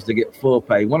 years to get full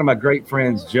pay. One of my great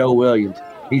friends, Joe Williams,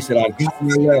 he said, I got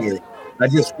my letter. I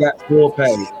just got full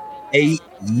pay. 8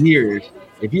 years.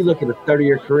 If you look at a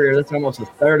 30-year career, that's almost a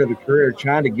third of a career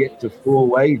trying to get to full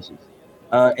wages.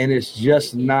 And it's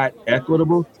just not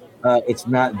equitable. It's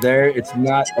not there. It's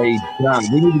not a job.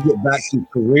 We need to get back to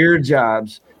career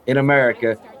jobs in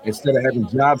America instead of having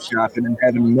job shopping and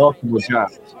having multiple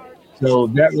jobs. So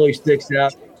that really sticks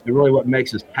out and really what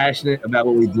makes us passionate about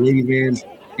what we believe in.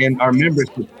 And our members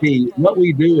is key. What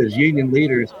we do as union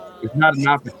leaders is not an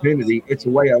opportunity. It's a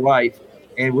way of life.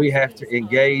 And we have to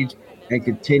engage and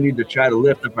continue to try to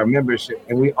lift up our membership.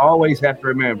 And we always have to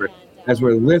remember, as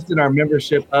we're lifting our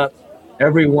membership up,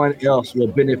 everyone else will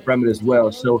benefit from it as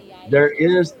well. So there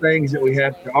are things that we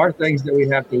have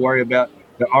to worry about.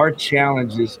 There are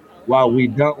challenges. While we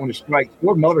don't want to strike,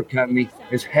 Ford Motor Company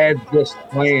has had this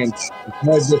plan, has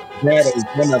had this data in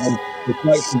front of them for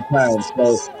quite some time.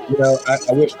 So,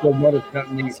 I wish Ford Motor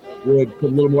Company would put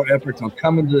a little more efforts on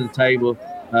coming to the table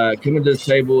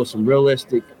with some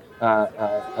realistic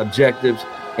objectives.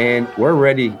 And we're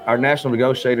ready. Our national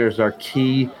negotiators are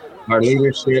key. Our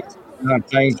leadership,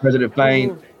 President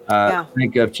Fain,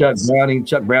 think of Chuck Browning.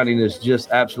 Chuck Browning is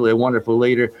just absolutely a wonderful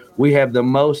leader. We have the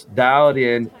most dialed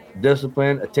in,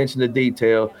 discipline, attention to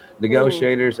detail,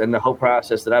 negotiators, and the whole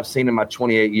process that I've seen in my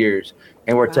 28 years.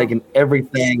 And we're taking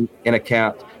everything in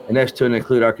account, and that's to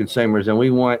include our consumers. And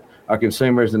we want our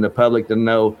consumers and the public to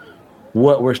know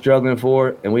what we're struggling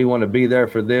for, and we want to be there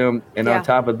for them. And on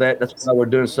top of that, that's why we're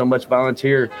doing so much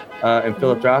volunteer and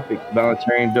philanthropic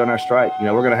volunteering during our strike.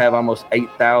 We're going to have almost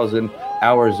 8,000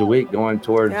 hours a week going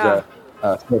towards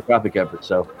philanthropic efforts.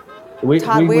 So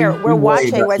Todd, we're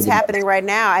watching what's happening right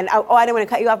now. And I didn't want to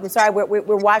cut you off. I'm sorry.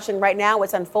 We're watching right now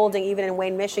what's unfolding even in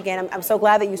Wayne, Michigan. I'm so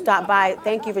glad that you stopped by.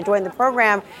 Thank you for joining the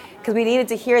program, because we needed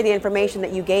to hear the information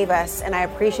that you gave us. And I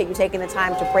appreciate you taking the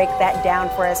time to break that down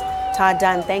for us. Todd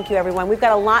Dunn, thank you, everyone. We've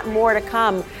got a lot more to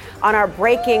come. On our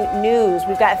breaking news,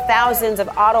 we've got thousands of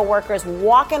auto workers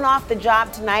walking off the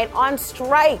job tonight on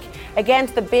strike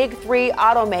against the big three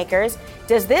automakers.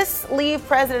 Does this leave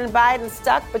President Biden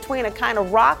stuck between a kind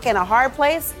of rock and a hard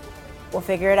place? We'll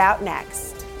figure it out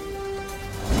next.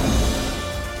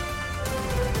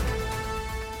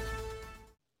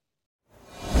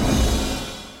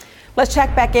 Let's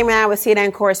check back in now with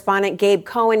CNN correspondent Gabe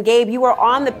Cohen. Gabe, you were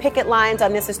on the picket lines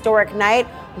on this historic night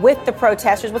with the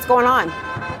protesters. What's going on?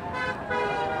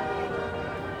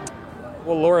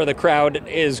 Well, Laura, the crowd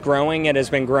is growing. It has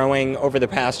been growing over the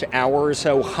past hour or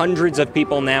so. Hundreds of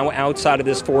people now outside of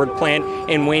this Ford plant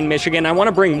in Wayne, Michigan. I want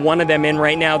to bring one of them in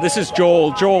right now. This is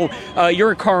Joel. Joel,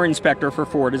 you're a car inspector for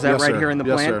Ford. Is that Yes, right sir. here in the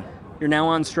Yes, plant? sir. You're now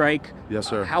on strike? Yes,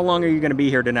 sir. How long are you going to be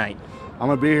here tonight? I'm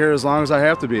going to be here as long as I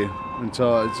have to be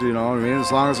until it's, you know what I mean?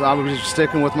 As long as I'm just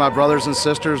sticking with my brothers and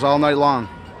sisters all night long.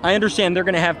 I understand they're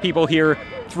going to have people here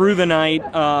through the night,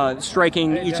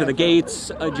 striking each of the gates.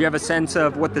 Do you have a sense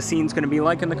of what the scene's going to be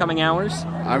like in the coming hours?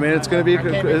 I mean, it's going to be,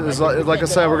 like I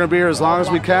said, we're going to be here as long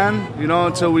as we can, you know,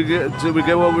 until we get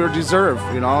what we deserve.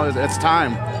 You know, it's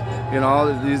time. You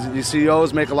know, these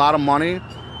CEOs make a lot of money,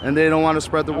 and they don't want to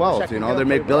spread the wealth. You know, they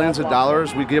make billions of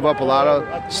dollars. We give up a lot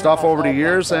of stuff over the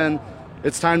years, and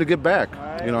it's time to get back.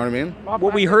 You know what I mean?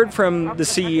 What we heard from the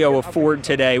CEO of Ford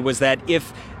today was that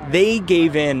if they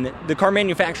gave in, the car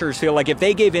manufacturers feel like if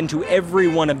they gave in to every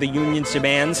one of the union's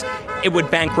demands, it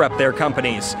would bankrupt their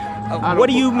companies. What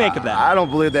do you make of that? I don't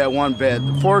believe that one bit.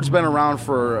 Ford's been around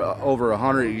for over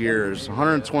 100 years,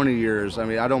 120 years. I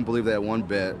mean, I don't believe that one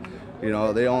bit. You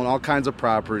know, they own all kinds of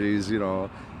properties, you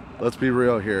know. Let's be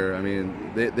real here. I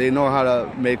mean, they know how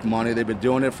to make money. They've been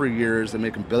doing it for years. They're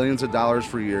making billions of dollars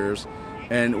for years.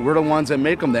 And we're the ones that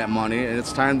make them that money, and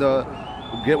it's time to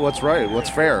get what's right, what's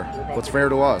fair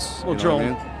to us. Well, you know Joel, what I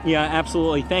mean? yeah,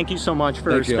 absolutely. Thank you so much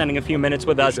for spending a few minutes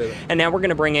with us. And now we're going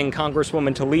to bring in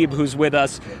Congresswoman Tlaib, who's with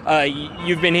us.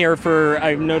 You've been here for,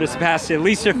 I've noticed, past at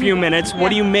least a few minutes. What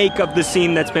do you make of the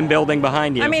scene that's been building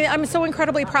behind you? I mean, I'm so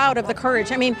incredibly proud of the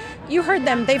courage. I mean, you heard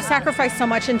them. They've sacrificed so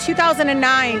much. In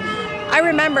 2009, I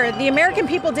remember the American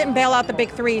people didn't bail out the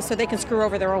big three so they can screw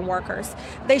over their own workers.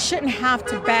 They shouldn't have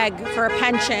to beg for a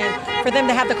pension, for them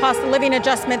to have the cost of living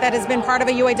adjustment that has been part of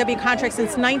a UAW contract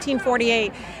since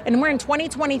 1948. And we're in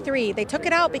 2023. They took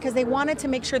it out because they wanted to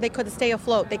make sure they could stay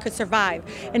afloat, they could survive.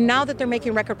 And now that they're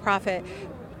making record profit,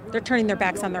 they're turning their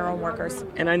backs on their own workers.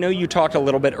 And I know you talked a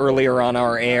little bit earlier on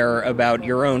our air about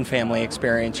your own family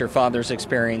experience, your father's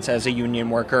experience as a union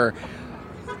worker.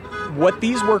 What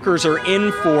these workers are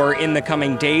in for in the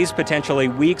coming days, potentially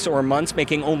weeks or months,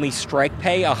 making only strike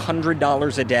pay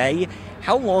 $100 a day.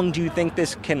 How long do you think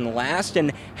this can last,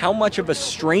 and how much of a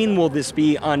strain will this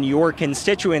be on your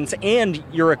constituents and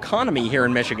your economy here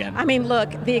in Michigan? I mean, look,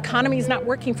 the economy is not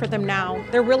working for them now.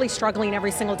 They're really struggling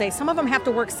every single day. Some of them have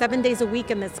to work 7 days a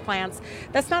week in these plants.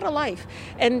 That's not a life.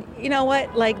 And you know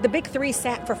what? Like, the big three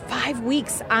sat for 5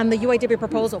 weeks on the UAW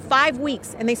proposal, 5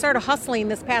 weeks, and they started hustling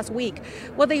this past week.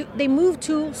 Well, they moved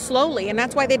too slowly, and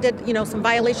that's why they did, some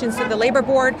violations to the labor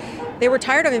board. They were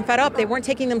tired of it and fed up. They weren't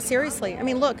taking them seriously. I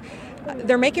mean, look,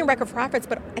 they're making record profits,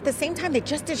 but at the same time, they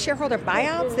just did shareholder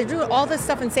buyouts. They're doing all this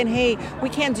stuff and saying, hey, we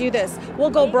can't do this.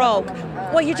 We'll go broke.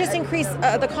 Well, you just increase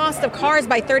the cost of cars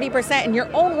by 30%, and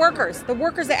your own workers, the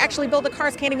workers that actually build the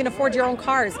cars, can't even afford your own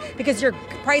cars because you're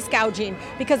price gouging,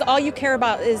 because all you care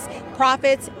about is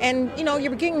profits, and,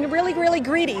 you're getting really, really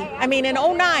greedy. I mean, in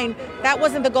 2009, that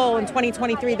wasn't the goal. In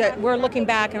 2023, that we're looking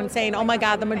back and saying, oh my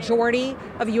God, the majority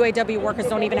of UAW workers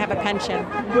don't even have a pension.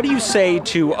 What do you say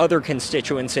to other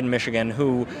constituents in Michigan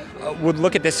who would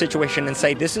look at this situation and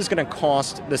say this is going to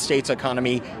cost the state's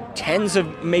economy tens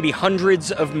of, maybe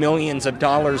hundreds of millions of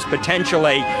dollars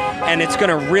potentially, and it's going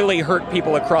to really hurt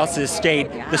people across this state?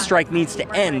 The strike needs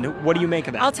to end. What do you make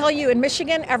of that? I'll tell you, in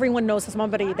Michigan, everyone knows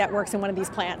somebody that works in one of these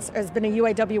plants, has been a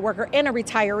UAW worker and a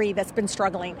retiree that's been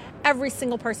struggling. Every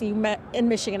single person you met in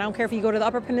Michigan, I don't care if you go to the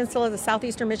Upper Peninsula, the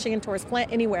southeastern Michigan, towards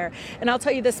Flint, anywhere, and I'll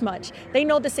tell you this much, they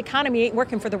know this economy ain't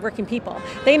working for the working people.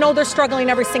 They know they're struggling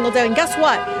every single day. And guess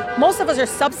what? Most of us are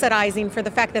subsidizing for the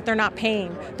fact that they're not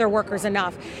paying their workers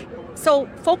enough. So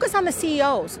focus on the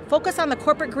CEOs. Focus on the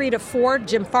corporate greed of Ford,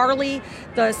 Jim Farley,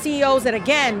 the CEOs that,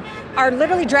 again, are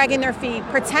literally dragging their feet,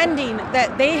 pretending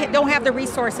that they don't have the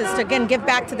resources to, again, give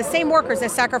back to the same workers that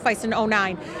sacrificed in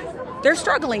 2009. They're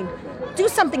struggling. Do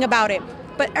something about it.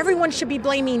 But everyone should be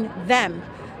blaming them.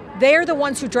 They're the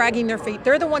ones who are dragging their feet.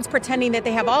 They're the ones pretending that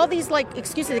they have all these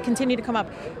excuses that continue to come up.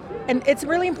 And it's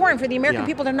really important for the American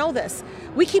people to know this.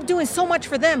 We keep doing so much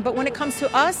for them, but when it comes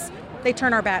to us, they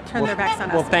turn their backs on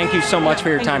us. Well, thank you so much for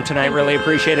your time tonight. Really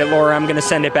appreciate it. Laura, I'm going to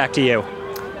send it back to you.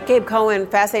 Gabe Cohen,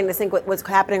 fascinating to think what's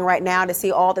happening right now, to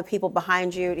see all the people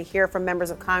behind you, to hear from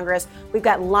members of Congress. We've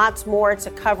got lots more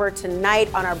to cover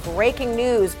tonight on our breaking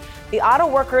news. The auto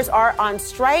workers are on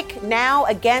strike now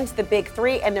against the big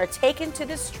three, and they're taken to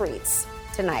the streets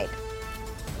tonight.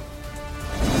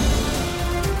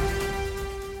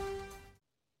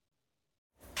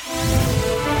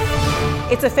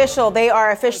 It's official. They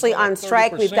are officially on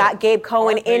strike. We've got Gabe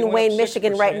Cohen in Wayne,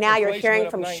 Michigan right now. You're hearing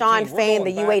from Sean Fain,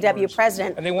 the UAW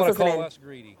president. And they want to call us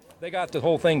greedy. They got the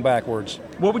whole thing backwards.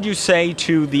 What would you say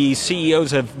to the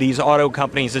CEOs of these auto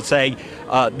companies that say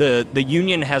the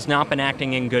union has not been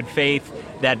acting in good faith,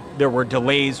 that there were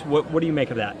delays? What do you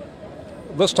make of that?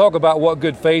 Let's talk about what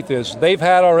good faith is. They've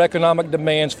had our economic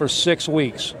demands for 6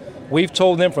 weeks. We've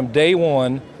told them from day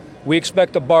one, we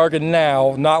expect a bargain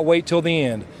now, not wait till the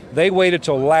end. They waited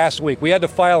till last week. We had to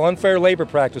file unfair labor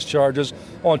practice charges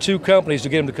on 2 companies to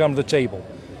get them to come to the table.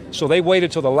 So they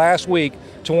waited till the last week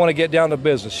to want to get down to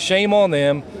business. Shame on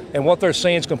them, and what they're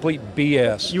saying is complete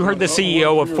BS. You heard the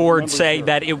CEO of Ford say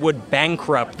that it would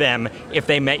bankrupt them if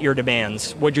they met your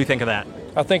demands. What do you think of that?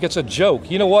 I think it's a joke.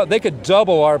 You know what? They could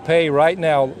double our pay right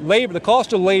now. Labor, the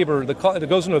cost of labor that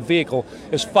goes into a vehicle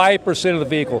is 5% of the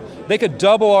vehicle. They could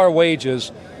double our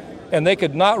wages, and they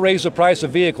could not raise the price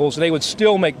of vehicles, and they would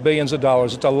still make billions of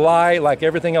dollars. It's a lie like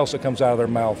everything else that comes out of their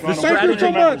mouth. The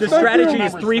strategy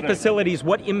is 3 facilities.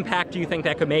 What impact do you think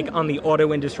that could make on the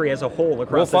auto industry as a whole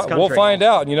across this country? We'll find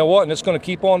out. You know what? And it's going to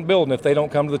keep on building if they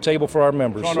don't come to the table for our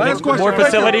members. More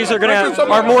facilities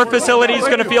are more facilities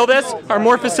going to feel this? Are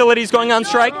more facilities going on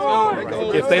strike?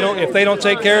 If they don't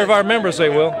take care of our members, they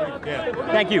will.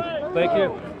 Thank you. Thank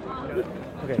you.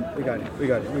 Okay, we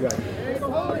got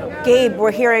it. Gabe,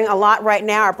 we're hearing a lot right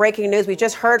now. Our breaking news, we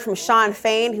just heard from Sean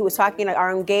Fain, who was talking to our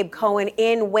own Gabe Cohen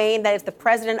in Wayne. That is the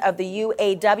president of the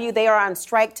UAW. They are on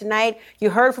strike tonight.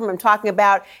 You heard from him talking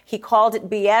about, he called it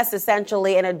BS,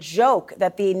 essentially, and a joke,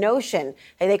 that the notion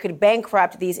that they could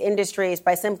bankrupt these industries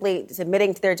by simply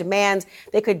submitting to their demands.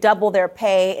 They could double their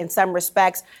pay in some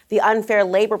respects. The unfair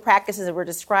labor practices that were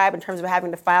described in terms of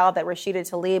having to file, that Rashida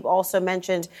Tlaib also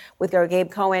mentioned with our Gabe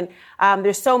Cohen.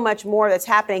 There's so much more that's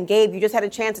happening. Gabe, you just had a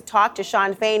chance to talk to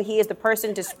Sean Fain. He is the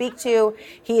person to speak to.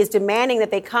 He is demanding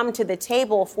that they come to the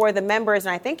table for the members.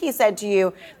 And I think he said to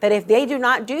you that if they do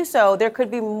not do so, there could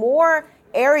be more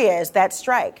areas that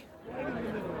strike.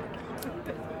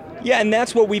 Yeah, and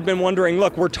that's what we've been wondering.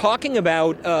 Look, we're talking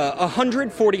about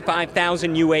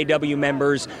 145,000 UAW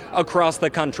members across the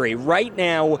country. Right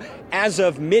now, as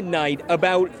of midnight,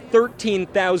 about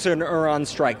 13,000 are on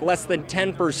strike, less than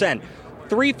 10%.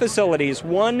 3 facilities,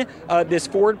 one, this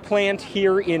Ford plant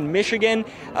here in Michigan,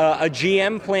 a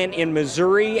GM plant in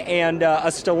Missouri, and a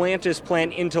Stellantis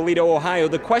plant in Toledo, Ohio.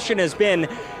 The question has been,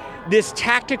 this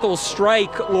tactical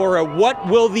strike, Laura, what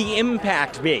will the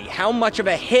impact be? How much of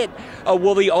a hit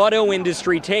will the auto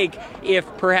industry take if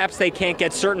perhaps they can't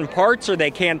get certain parts, or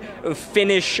they can't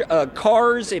finish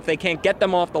cars, if they can't get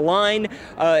them off the line?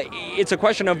 It's a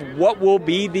question of what will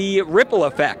be the ripple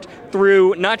effect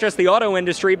through not just the auto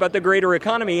industry, but the greater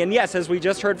economy. And yes, as we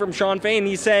just heard from Sean Fain,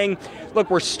 he's saying, look,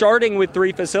 we're starting with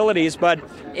 3 facilities, but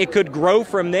it could grow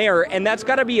from there. And that's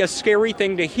got to be a scary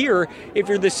thing to hear if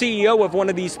you're the CEO of one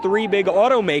of these 3 big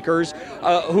automakers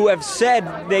who have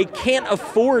said they can't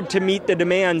afford to meet the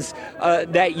demands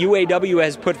that UAW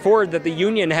has put forward, that the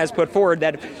union has put forward,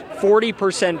 that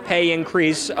 40% pay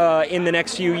increase in the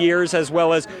next few years, as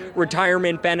well as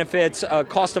retirement benefits,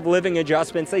 cost of living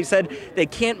adjustments. They said they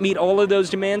can't meet all of those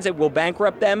demands. It will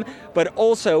bankrupt them. But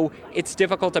also, it's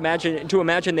difficult to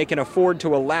imagine they can afford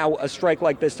to allow a strike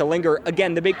like this to linger.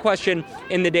 Again, the big question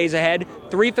in the days ahead,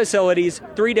 3 facilities,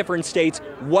 3 different states.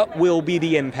 What will be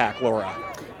the impact, Laura?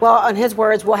 Well, on his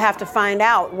words, we'll have to find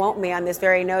out, won't we, on this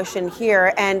very notion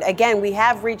here. And again, we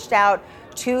have reached out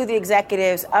to the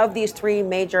executives of these 3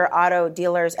 major auto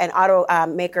dealers and auto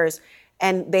makers,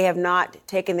 and they have not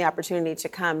taken the opportunity to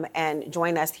come and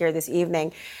join us here this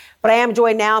evening. But I am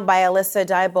joined now by Alyssa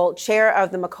Diebold, chair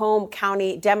of the Macomb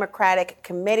County Democratic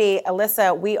Committee.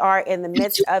 Alyssa, we are in the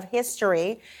midst of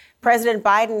history. President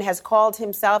Biden has called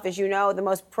himself, as you know, the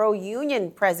most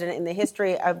pro-union president in the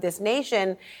history of this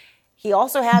nation. He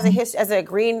also has a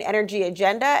green energy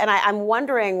agenda. And I'm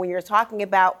wondering, when you're talking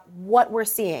about what we're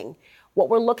seeing, what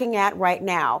we're looking at right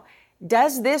now,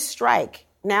 does this strike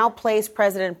now place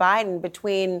President Biden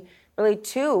between really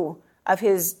 2 of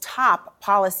his top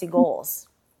policy goals?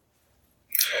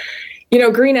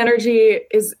 Green energy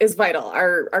is vital.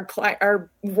 Our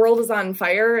world is on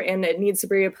fire, and it needs to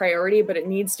be a priority, but it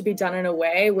needs to be done in a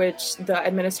way which the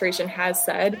administration has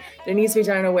said it needs to be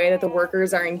done in a way that the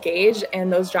workers are engaged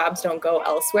and those jobs don't go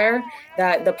elsewhere,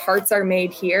 that the parts are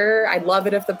made here. I'd love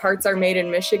it if the parts are made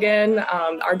in Michigan.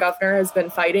 Our governor has been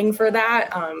fighting for that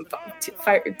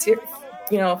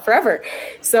forever.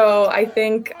 So I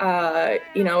think,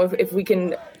 if we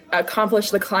can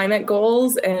accomplish the climate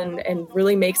goals and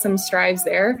really make some strides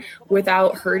there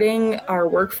without hurting our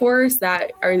workforce,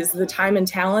 that is the time and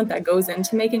talent that goes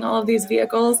into making all of these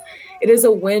vehicles, it is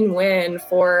a win-win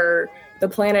for the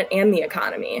planet and the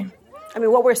economy. I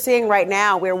mean, what we're seeing right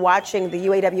now, we're watching the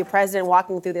UAW president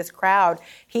walking through this crowd.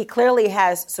 He clearly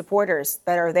has supporters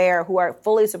that are there who are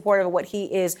fully supportive of what he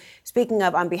is speaking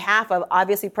of on behalf of.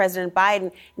 Obviously, President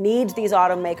Biden needs these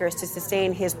automakers to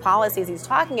sustain his policies he's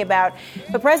talking about.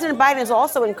 But President Biden has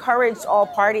also encouraged all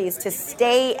parties to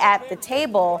stay at the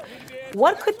table.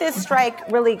 What could this strike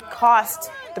really cost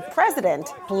the president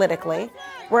politically?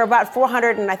 We're about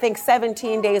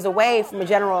 417 days away from a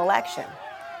general election.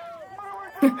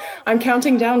 I'm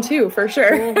counting down too, for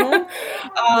sure.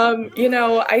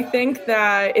 Mm-hmm. I think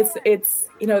that it's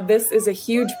this is a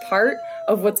huge part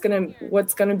of what's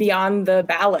gonna be on the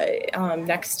ballot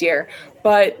next year.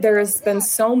 But there has been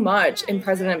so much in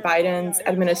President Biden's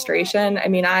administration. I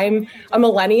mean, I'm a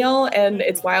millennial, and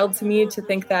it's wild to me to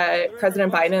think that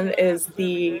President Biden is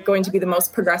going to be the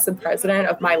most progressive president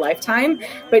of my lifetime.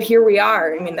 But here we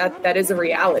are. I mean, that is a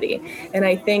reality. And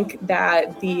I think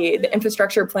that the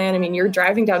infrastructure plan, I mean, you're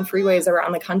driving down freeways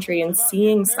around the country and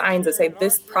seeing signs that say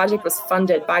this project was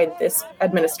funded by this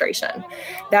administration.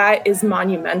 That is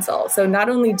monumental. So not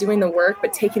only doing the work,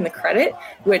 but taking the credit,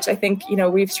 which I think,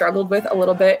 we've struggled with a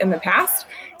little bit in the past.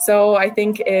 So I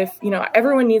think if,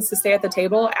 everyone needs to stay at the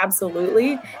table,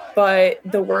 absolutely. But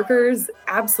the workers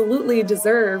absolutely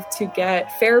deserve to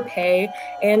get fair pay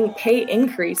and pay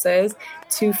increases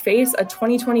to face a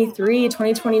 2023,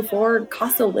 2024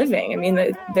 cost of living. I mean,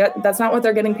 that's not what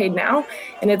they're getting paid now.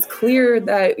 And it's clear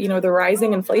that, the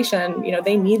rising inflation,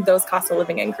 they need those cost of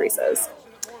living increases.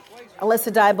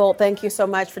 Alyssa Diebold, thank you so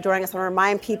much for joining us. I want to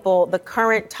remind people the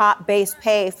current top base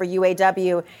pay for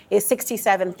UAW is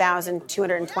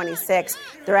 $67,226.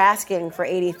 They're asking for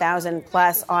 $80,000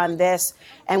 plus on this,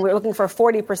 and we're looking for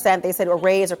 40%. They said a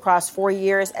raise across 4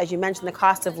 years. As you mentioned, the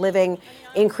cost of living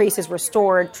increase is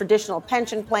restored. Traditional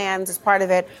pension plans as part of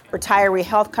it, retiree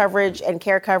health coverage and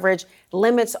care coverage,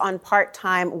 limits on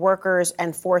part-time workers,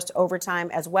 and forced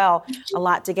overtime as well. A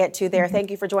lot to get to there.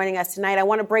 Thank you for joining us tonight. I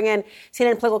want to bring in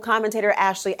CNN political commentator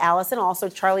Ashley Allison. Also,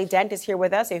 Charlie Dent is here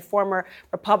with us, a former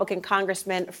Republican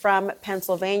congressman from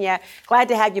Pennsylvania. Glad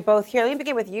to have you both here. Let me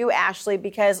begin with you, Ashley,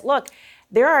 because, look,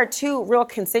 there are two real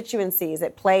constituencies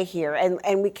at play here,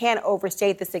 and we can't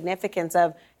overstate the significance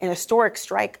of an historic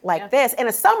strike like this, and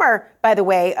a summer, by the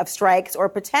way, of strikes or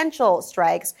potential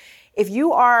strikes. If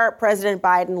you are President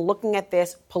Biden looking at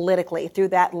this politically through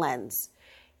that lens,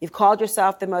 you've called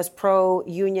yourself the most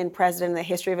pro-union president in the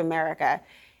history of America.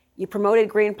 You promoted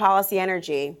green policy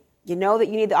energy. You know that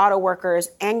you need the auto workers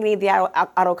and you need the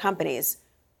auto companies.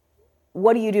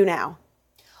 What do you do now?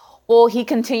 Well, he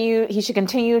should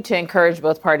continue to encourage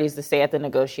both parties to stay at the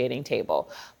negotiating table.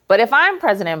 But if I'm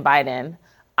President Biden,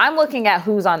 I'm looking at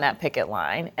who's on that picket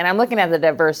line, and I'm looking at the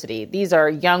diversity. These are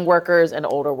young workers and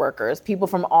older workers, people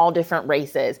from all different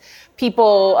races,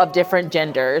 people of different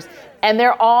genders, and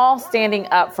they're all standing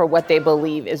up for what they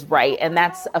believe is right, and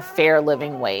that's a fair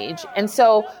living wage. And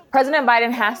so President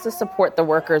Biden has to support the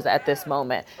workers at this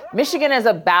moment. Michigan is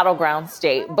a battleground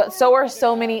state, but so are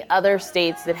so many other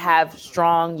states that have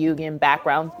strong union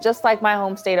backgrounds, just like my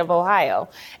home state of Ohio.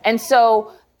 And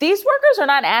so these workers are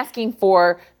not asking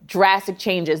for drastic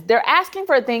changes. They're asking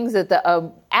for things that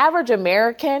the average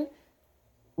American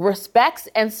respects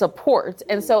and supports.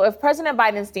 And so if President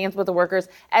Biden stands with the workers,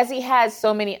 as he has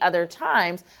so many other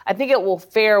times, I think it will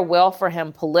fare well for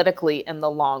him politically in the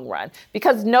long run,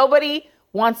 because nobody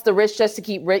wants the rich just to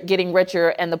keep getting richer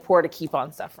and the poor to keep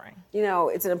on suffering.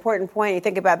 It's an important point. You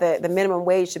think about the minimum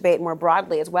wage debate more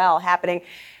broadly as well happening.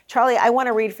 Charlie, I want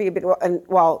to read for you,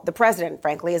 the president,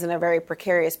 frankly, is in a very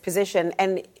precarious position.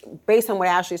 And based on what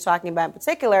Ashley's talking about in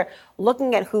particular,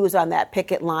 looking at who's on that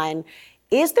picket line,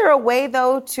 is there a way,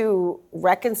 though, to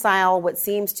reconcile what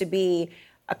seems to be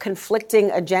a conflicting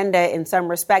agenda in some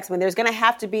respects? I mean, there's going to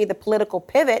have to be the political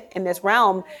pivot in this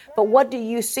realm. But what do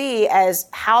you see as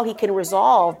how he can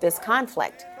resolve this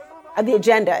conflict, the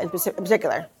agenda in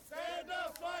particular?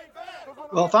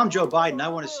 Well, if I'm Joe Biden, I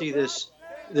want to see this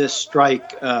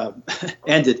strike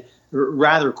ended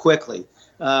rather quickly,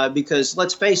 because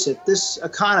let's face it, this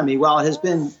economy, while it has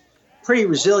been pretty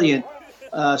resilient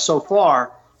so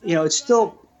far, it's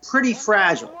still pretty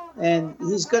fragile. And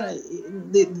he's going to,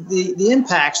 the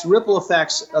impacts, ripple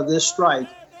effects of this strike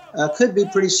could be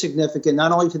pretty significant,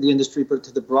 not only to the industry, but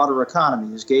to the broader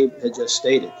economy, as Gabe had just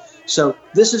stated. So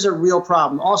this is a real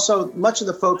problem. Also, much of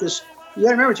the focus, you got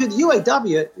to remember, too, the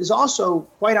UAW is also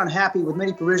quite unhappy with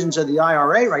many provisions of the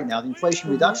IRA right now, the Inflation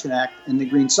Reduction Act and the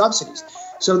green subsidies.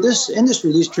 So this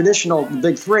industry, these traditional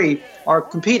big three, are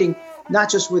competing not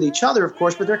just with each other, of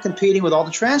course, but they're competing with all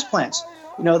the transplants.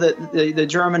 The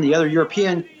German, the other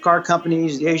European car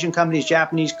companies, the Asian companies,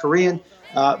 Japanese, Korean,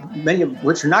 many of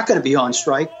which are not going to be on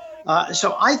strike.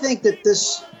 So I think that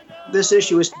this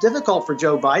issue is difficult for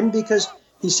Joe Biden because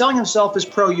he's selling himself as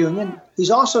pro-union. He's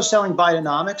also selling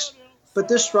Bidenomics. But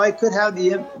this strike could have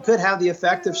the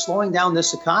effect of slowing down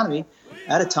this economy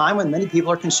at a time when many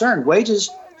people are concerned. Wages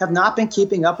have not been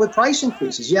keeping up with price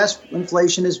increases. Yes,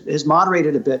 inflation is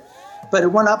moderated a bit, but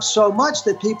it went up so much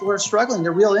that people are struggling.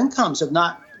 Their real incomes have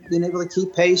not been able to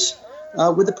keep pace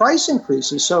with the price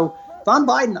increases. So if I'm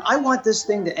Biden, I want this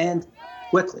thing to end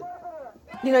quickly.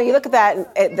 You look at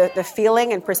that, the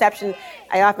feeling and perception.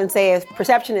 I often say if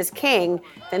perception is king,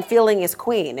 then feeling is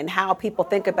queen, and how people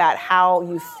think about how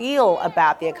you feel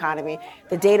about the economy,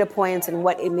 the data points and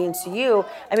what it means to you.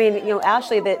 I mean,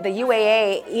 actually the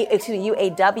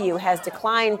UAW has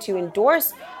declined to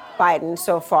endorse Biden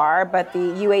so far, but the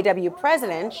UAW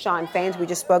president, Shawn Fain, we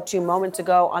just spoke to moments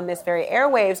ago on this very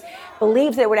airwaves,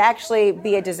 believes that it would actually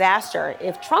be a disaster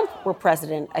if Trump were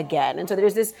president again. And so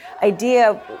there's this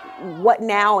idea of what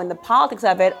now and the politics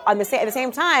of it. At the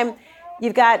same time,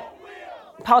 you've got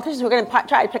politicians who are going to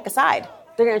try to pick a side.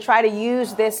 They're going to try to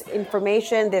use this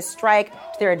information, this strike,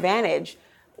 to their advantage.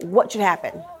 What should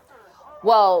happen?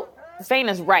 Well, Fain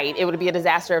is right. It would be a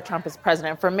disaster if Trump is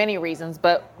president for many reasons,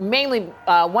 but mainly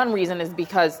one reason is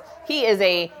because he is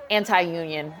a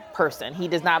anti-union person. He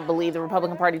does not believe the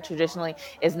Republican Party traditionally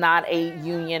is not a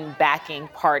union backing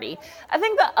party. I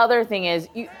think the other thing is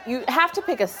you have to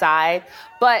pick a side,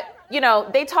 but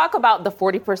they talk about the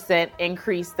 40%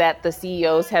 increase that the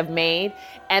CEOs have made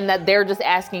and that they're just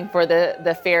asking for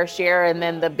the fair share. And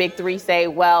then the big three say,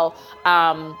 well,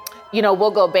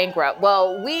 we'll go bankrupt.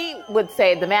 Well, we would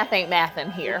say the math ain't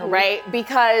mathin' here, right?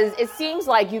 Because it seems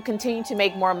like you continue to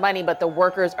make more money, but the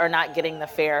workers are not getting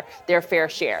their fair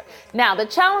share. Now, the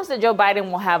challenge that Joe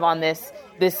Biden will have on this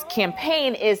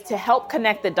campaign is to help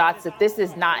connect the dots that this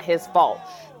is not his fault.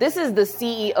 This is the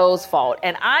CEO's fault.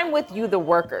 And I'm with you, the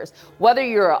workers. Whether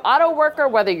you're an auto worker,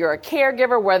 whether you're a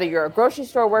caregiver, whether you're a grocery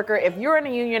store worker, if you're in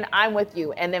a union, I'm with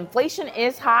you. And inflation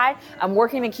is high. I'm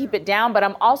working to keep it down, but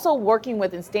I'm also working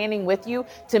with and standing with you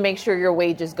to make sure your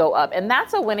wages go up. And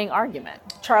that's a winning argument.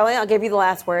 Charlie, I'll give you the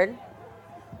last word.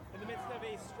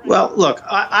 Well, look,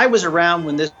 I was around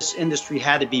when this industry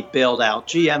had to be bailed out,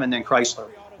 GM and then Chrysler,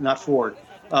 not Ford.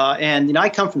 And I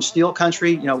come from steel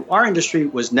country. Our industry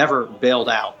was never bailed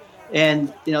out.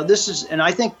 And this is, and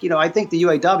I think the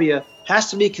UAW has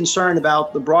to be concerned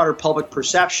about the broader public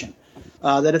perception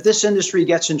that if this industry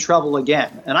gets in trouble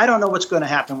again, and I don't know what's going to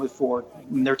happen with Ford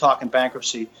when they're talking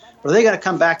bankruptcy, but are they going to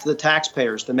come back to the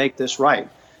taxpayers to make this right?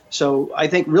 So I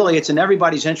think really it's in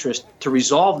everybody's interest to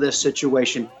resolve this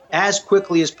situation as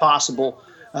quickly as possible.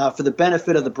 For the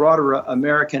benefit of the broader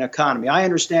American economy. I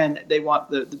understand they want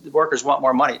the workers want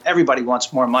more money. Everybody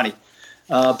wants more money.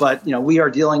 But we are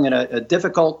dealing in a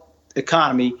difficult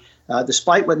economy.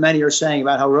 Despite what many are saying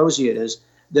about how rosy it is,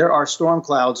 there are storm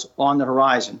clouds on the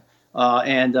horizon.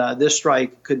 And this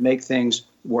strike could make things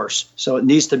worse. So it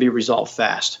needs to be resolved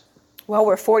fast. Well,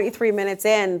 we're 43 minutes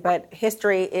in, but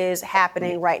history is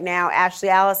happening right now. Ashley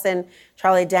Allison,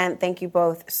 Charlie Dent, thank you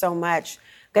both so much.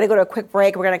 Going to go to a quick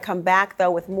break. We're going to come back, though,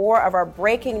 with more of our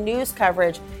breaking news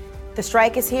coverage. The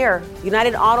strike is here.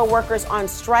 United Auto Workers on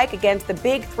strike against the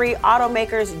big three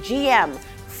automakers, GM,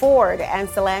 Ford, and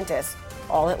Stellantis,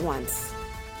 all at once.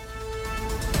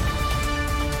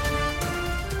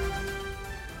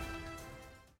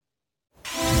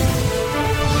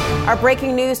 Our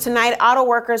breaking news tonight, auto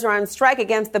workers are on strike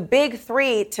against the big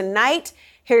three tonight.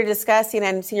 Here to discuss,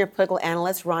 CNN senior political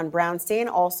analyst Ron Brownstein.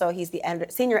 Also, he's the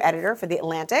senior editor for The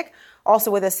Atlantic.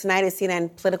 Also with us tonight is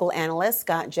CNN political analyst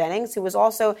Scott Jennings, who was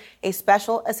also a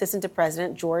special assistant to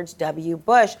President George W.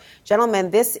 Bush. Gentlemen,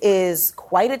 this is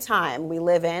quite a time we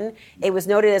live in. It was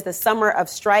noted as the summer of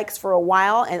strikes for a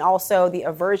while and also the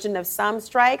aversion of some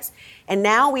strikes. And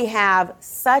now we have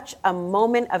such a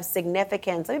moment of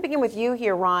significance. Let me begin with you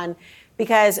here, Ron,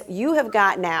 because you have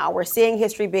got now, we're seeing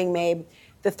history being made,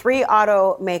 the three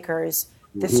automakers,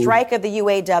 the strike of the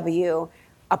UAW,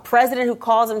 a president who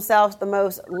calls himself the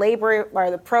most labor or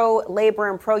the pro-labor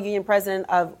and pro-union president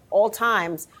of all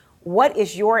times. What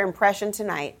is your impression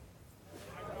tonight?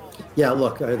 Yeah,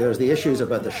 look, there's the issues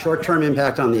about the short-term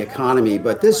impact on the economy,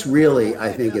 but this really,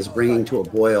 I think, is bringing to a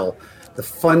boil the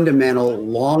fundamental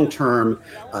long-term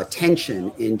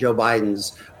tension in Joe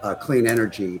Biden's clean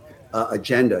energy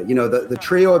agenda. You know, the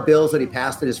trio of bills that he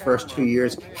passed in his first 2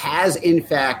 years is in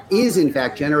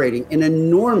fact generating an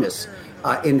enormous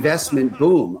investment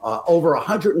boom, over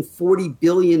 $140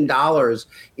 billion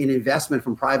in investment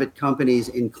from private companies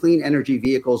in clean energy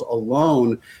vehicles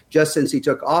alone just since he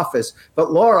took office.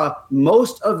 But Laura,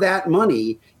 most of that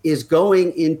money is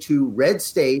going into red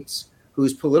states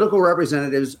whose political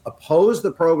representatives oppose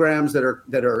the programs that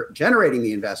are generating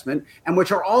the investment, and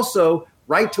which are also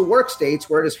right-to-work states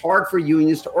where it is hard for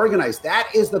unions to organize. That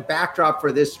is the backdrop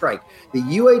for this strike. The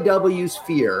UAW's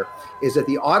fear is that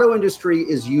the auto industry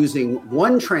is using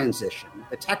one transition,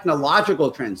 the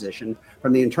technological transition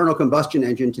from the internal combustion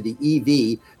engine to the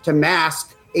EV, to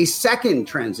mask a second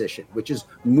transition, which is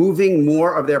moving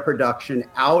more of their production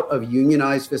out of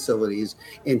unionized facilities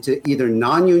into either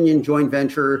non-union joint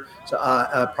venture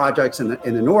projects in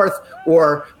the north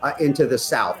or into the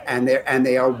south. And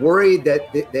they are worried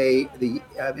that the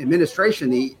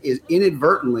administration is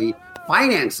inadvertently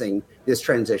financing this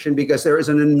transition because there is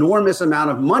an enormous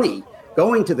amount of money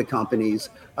going to the companies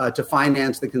to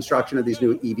finance the construction of these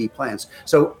new EV plants.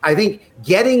 So I think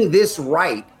getting this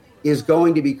right is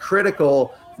going to be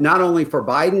critical, not only for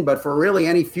Biden, but for really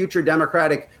any future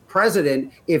Democratic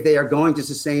president, if they are going to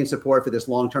sustain support for this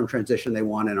long-term transition they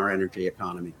want in our energy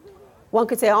economy. One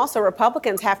could say also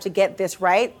Republicans have to get this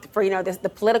right. For,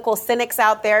 the political cynics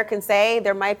out there can say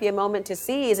there might be a moment to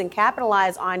seize and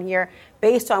capitalize on here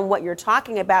based on what you're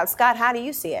talking about. Scott, how do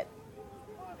you see it?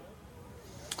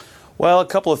 Well, a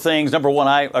couple of things. Number one,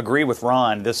 I agree with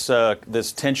Ron. This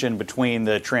tension between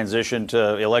the transition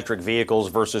to electric vehicles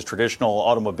versus traditional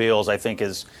automobiles, I think,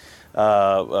 is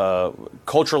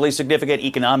culturally significant,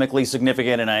 economically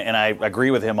significant, and I agree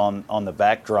with him on the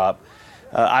backdrop.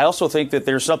 I also think that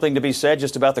there's something to be said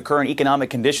just about the current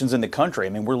economic conditions in the country. I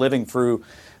mean, we're living through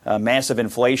massive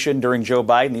inflation during Joe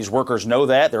Biden. These workers know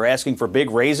that. They're asking for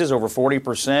big raises, over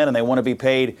 40%, and they want to be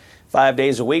paid 5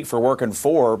 days a week for working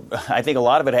 4. I think a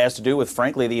lot of it has to do with,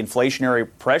 frankly, the inflationary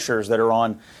pressures that are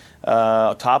on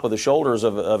top of the shoulders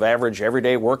of average,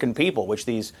 everyday working people, which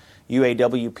these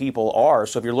UAW people are.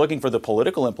 So if you're looking for the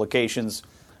political implications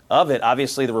of it,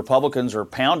 obviously the Republicans are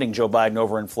pounding Joe Biden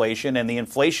over inflation, and the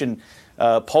inflation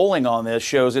polling on this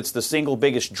shows it's the single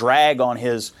biggest drag on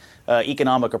his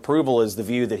economic approval, is the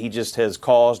view that he just has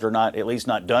caused or not, at least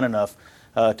not done enough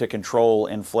to control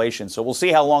inflation. So we'll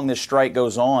see how long this strike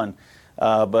goes on.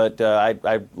 But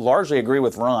I largely agree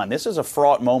with Ron. This is a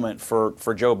fraught moment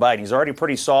for Joe Biden. He's already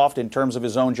pretty soft in terms of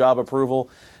his own job approval.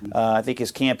 I think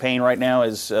his campaign right now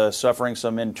is suffering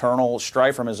some internal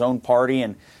strife from his own party,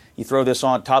 and you throw this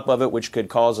on top of it, which could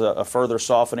cause a further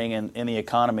softening in the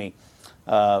economy.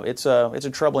 It's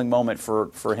a troubling moment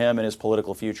for him and his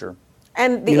political future.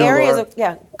 And the areas of,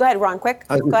 go ahead, Ron, quick.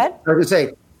 Go ahead. I was going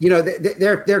to say,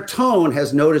 their tone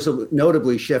has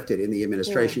notably shifted in the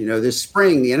administration. This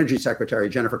spring, the Energy Secretary,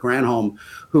 Jennifer Granholm,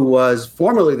 who was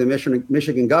formerly the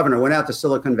Michigan governor, went out to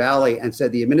Silicon Valley and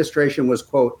said the administration was,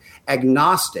 quote,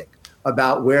 agnostic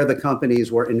about where the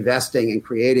companies were investing and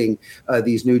creating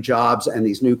these new jobs and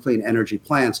these new clean energy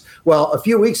plants. Well, a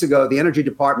few weeks ago, the Energy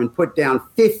Department put down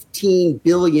 $15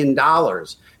 billion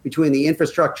between the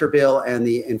infrastructure bill and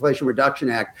the Inflation Reduction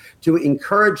Act to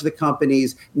encourage the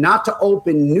companies not to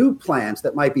open new plants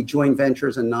that might be joint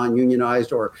ventures and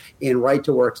non-unionized or in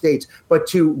right-to-work states, but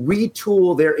to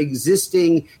retool their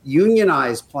existing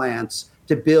unionized plants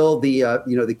to build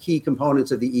the key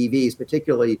components of the EVs,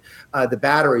 particularly the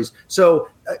batteries. So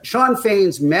Sean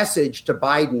Fain's message to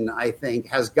Biden, I think,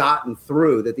 has gotten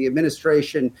through that the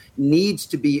administration needs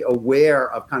to be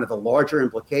aware of kind of the larger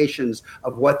implications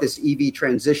of what this EV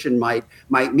transition might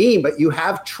mean. But you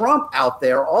have Trump out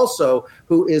there also,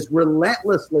 who is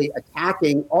relentlessly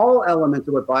attacking all elements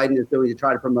of what Biden is doing to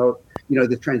try to promote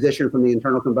the transition from the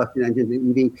internal combustion engine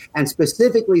to EV, and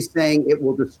specifically saying it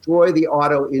will destroy the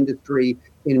auto industry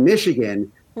in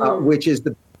Michigan, which is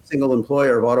the single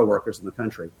employer of auto workers in the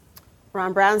country.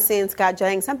 Ron Brownstein, Scott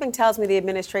Jennings, something tells me the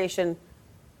administration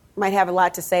might have a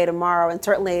lot to say tomorrow, and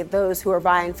certainly those who are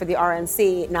vying for the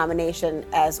RNC nomination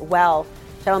as well.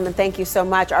 Gentlemen, thank you so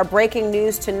much. Our breaking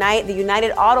news tonight, the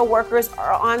United Auto Workers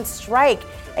are on strike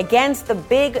against the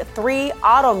big 3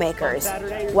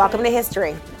 automakers. Welcome to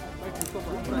history.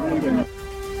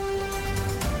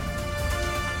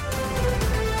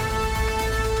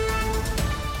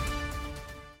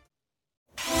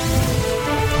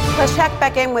 Let's check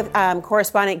back in with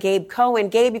correspondent Gabe Cohen.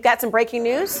 Gabe, you've got some breaking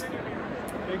news?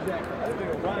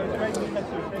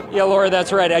 Yeah, Laura,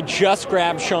 that's right. I just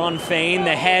grabbed Sean Fain,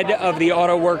 the head of the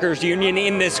Auto Workers Union,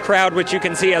 in this crowd, which you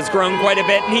can see has grown quite a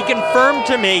bit. And he confirmed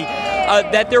to me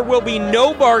that there will be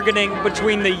no bargaining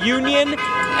between the union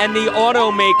and the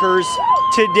automakers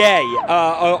today.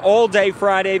 All day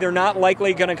Friday. They're not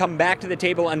likely going to come back to the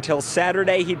table until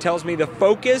Saturday. He tells me the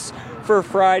focus for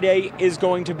Friday is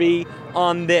going to be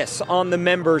on this, on the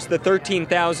members, the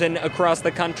 13,000 across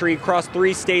the country, across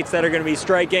 3 states that are going to be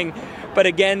striking. But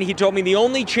again, he told me the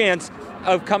only chance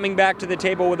of coming back to the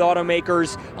table with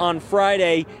automakers on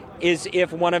Friday is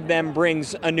if one of them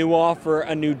brings a new offer,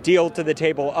 a new deal to the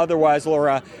table. Otherwise,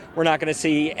 Laura, we're not going to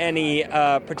see any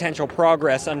potential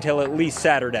progress until at least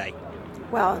Saturday.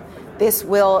 Well, this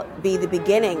will be the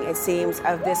beginning, it seems,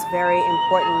 of this very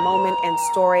important moment and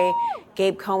story.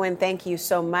 Gabe Cohen, thank you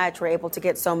so much. We're able to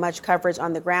get so much coverage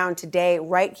on the ground today,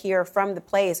 right here from the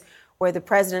place where the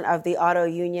president of the auto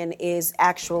union is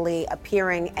actually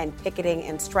appearing and picketing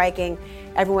and striking.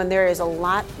 Everyone, there is a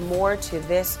lot more to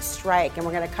this strike, and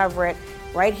we're going to cover it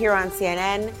right here on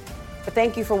CNN. But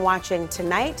thank you for watching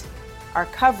tonight. Our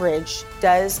coverage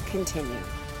does continue.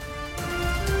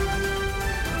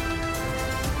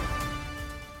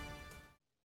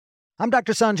 I'm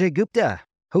Dr. Sanjay Gupta,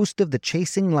 host of the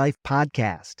Chasing Life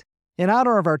podcast. In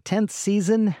honor of our 10th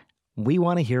season, we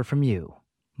want to hear from you.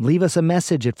 Leave us a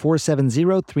message at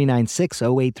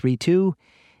 470-396-0832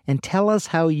 and tell us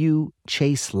how you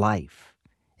chase life.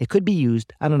 It could be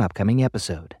used on an upcoming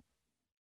episode.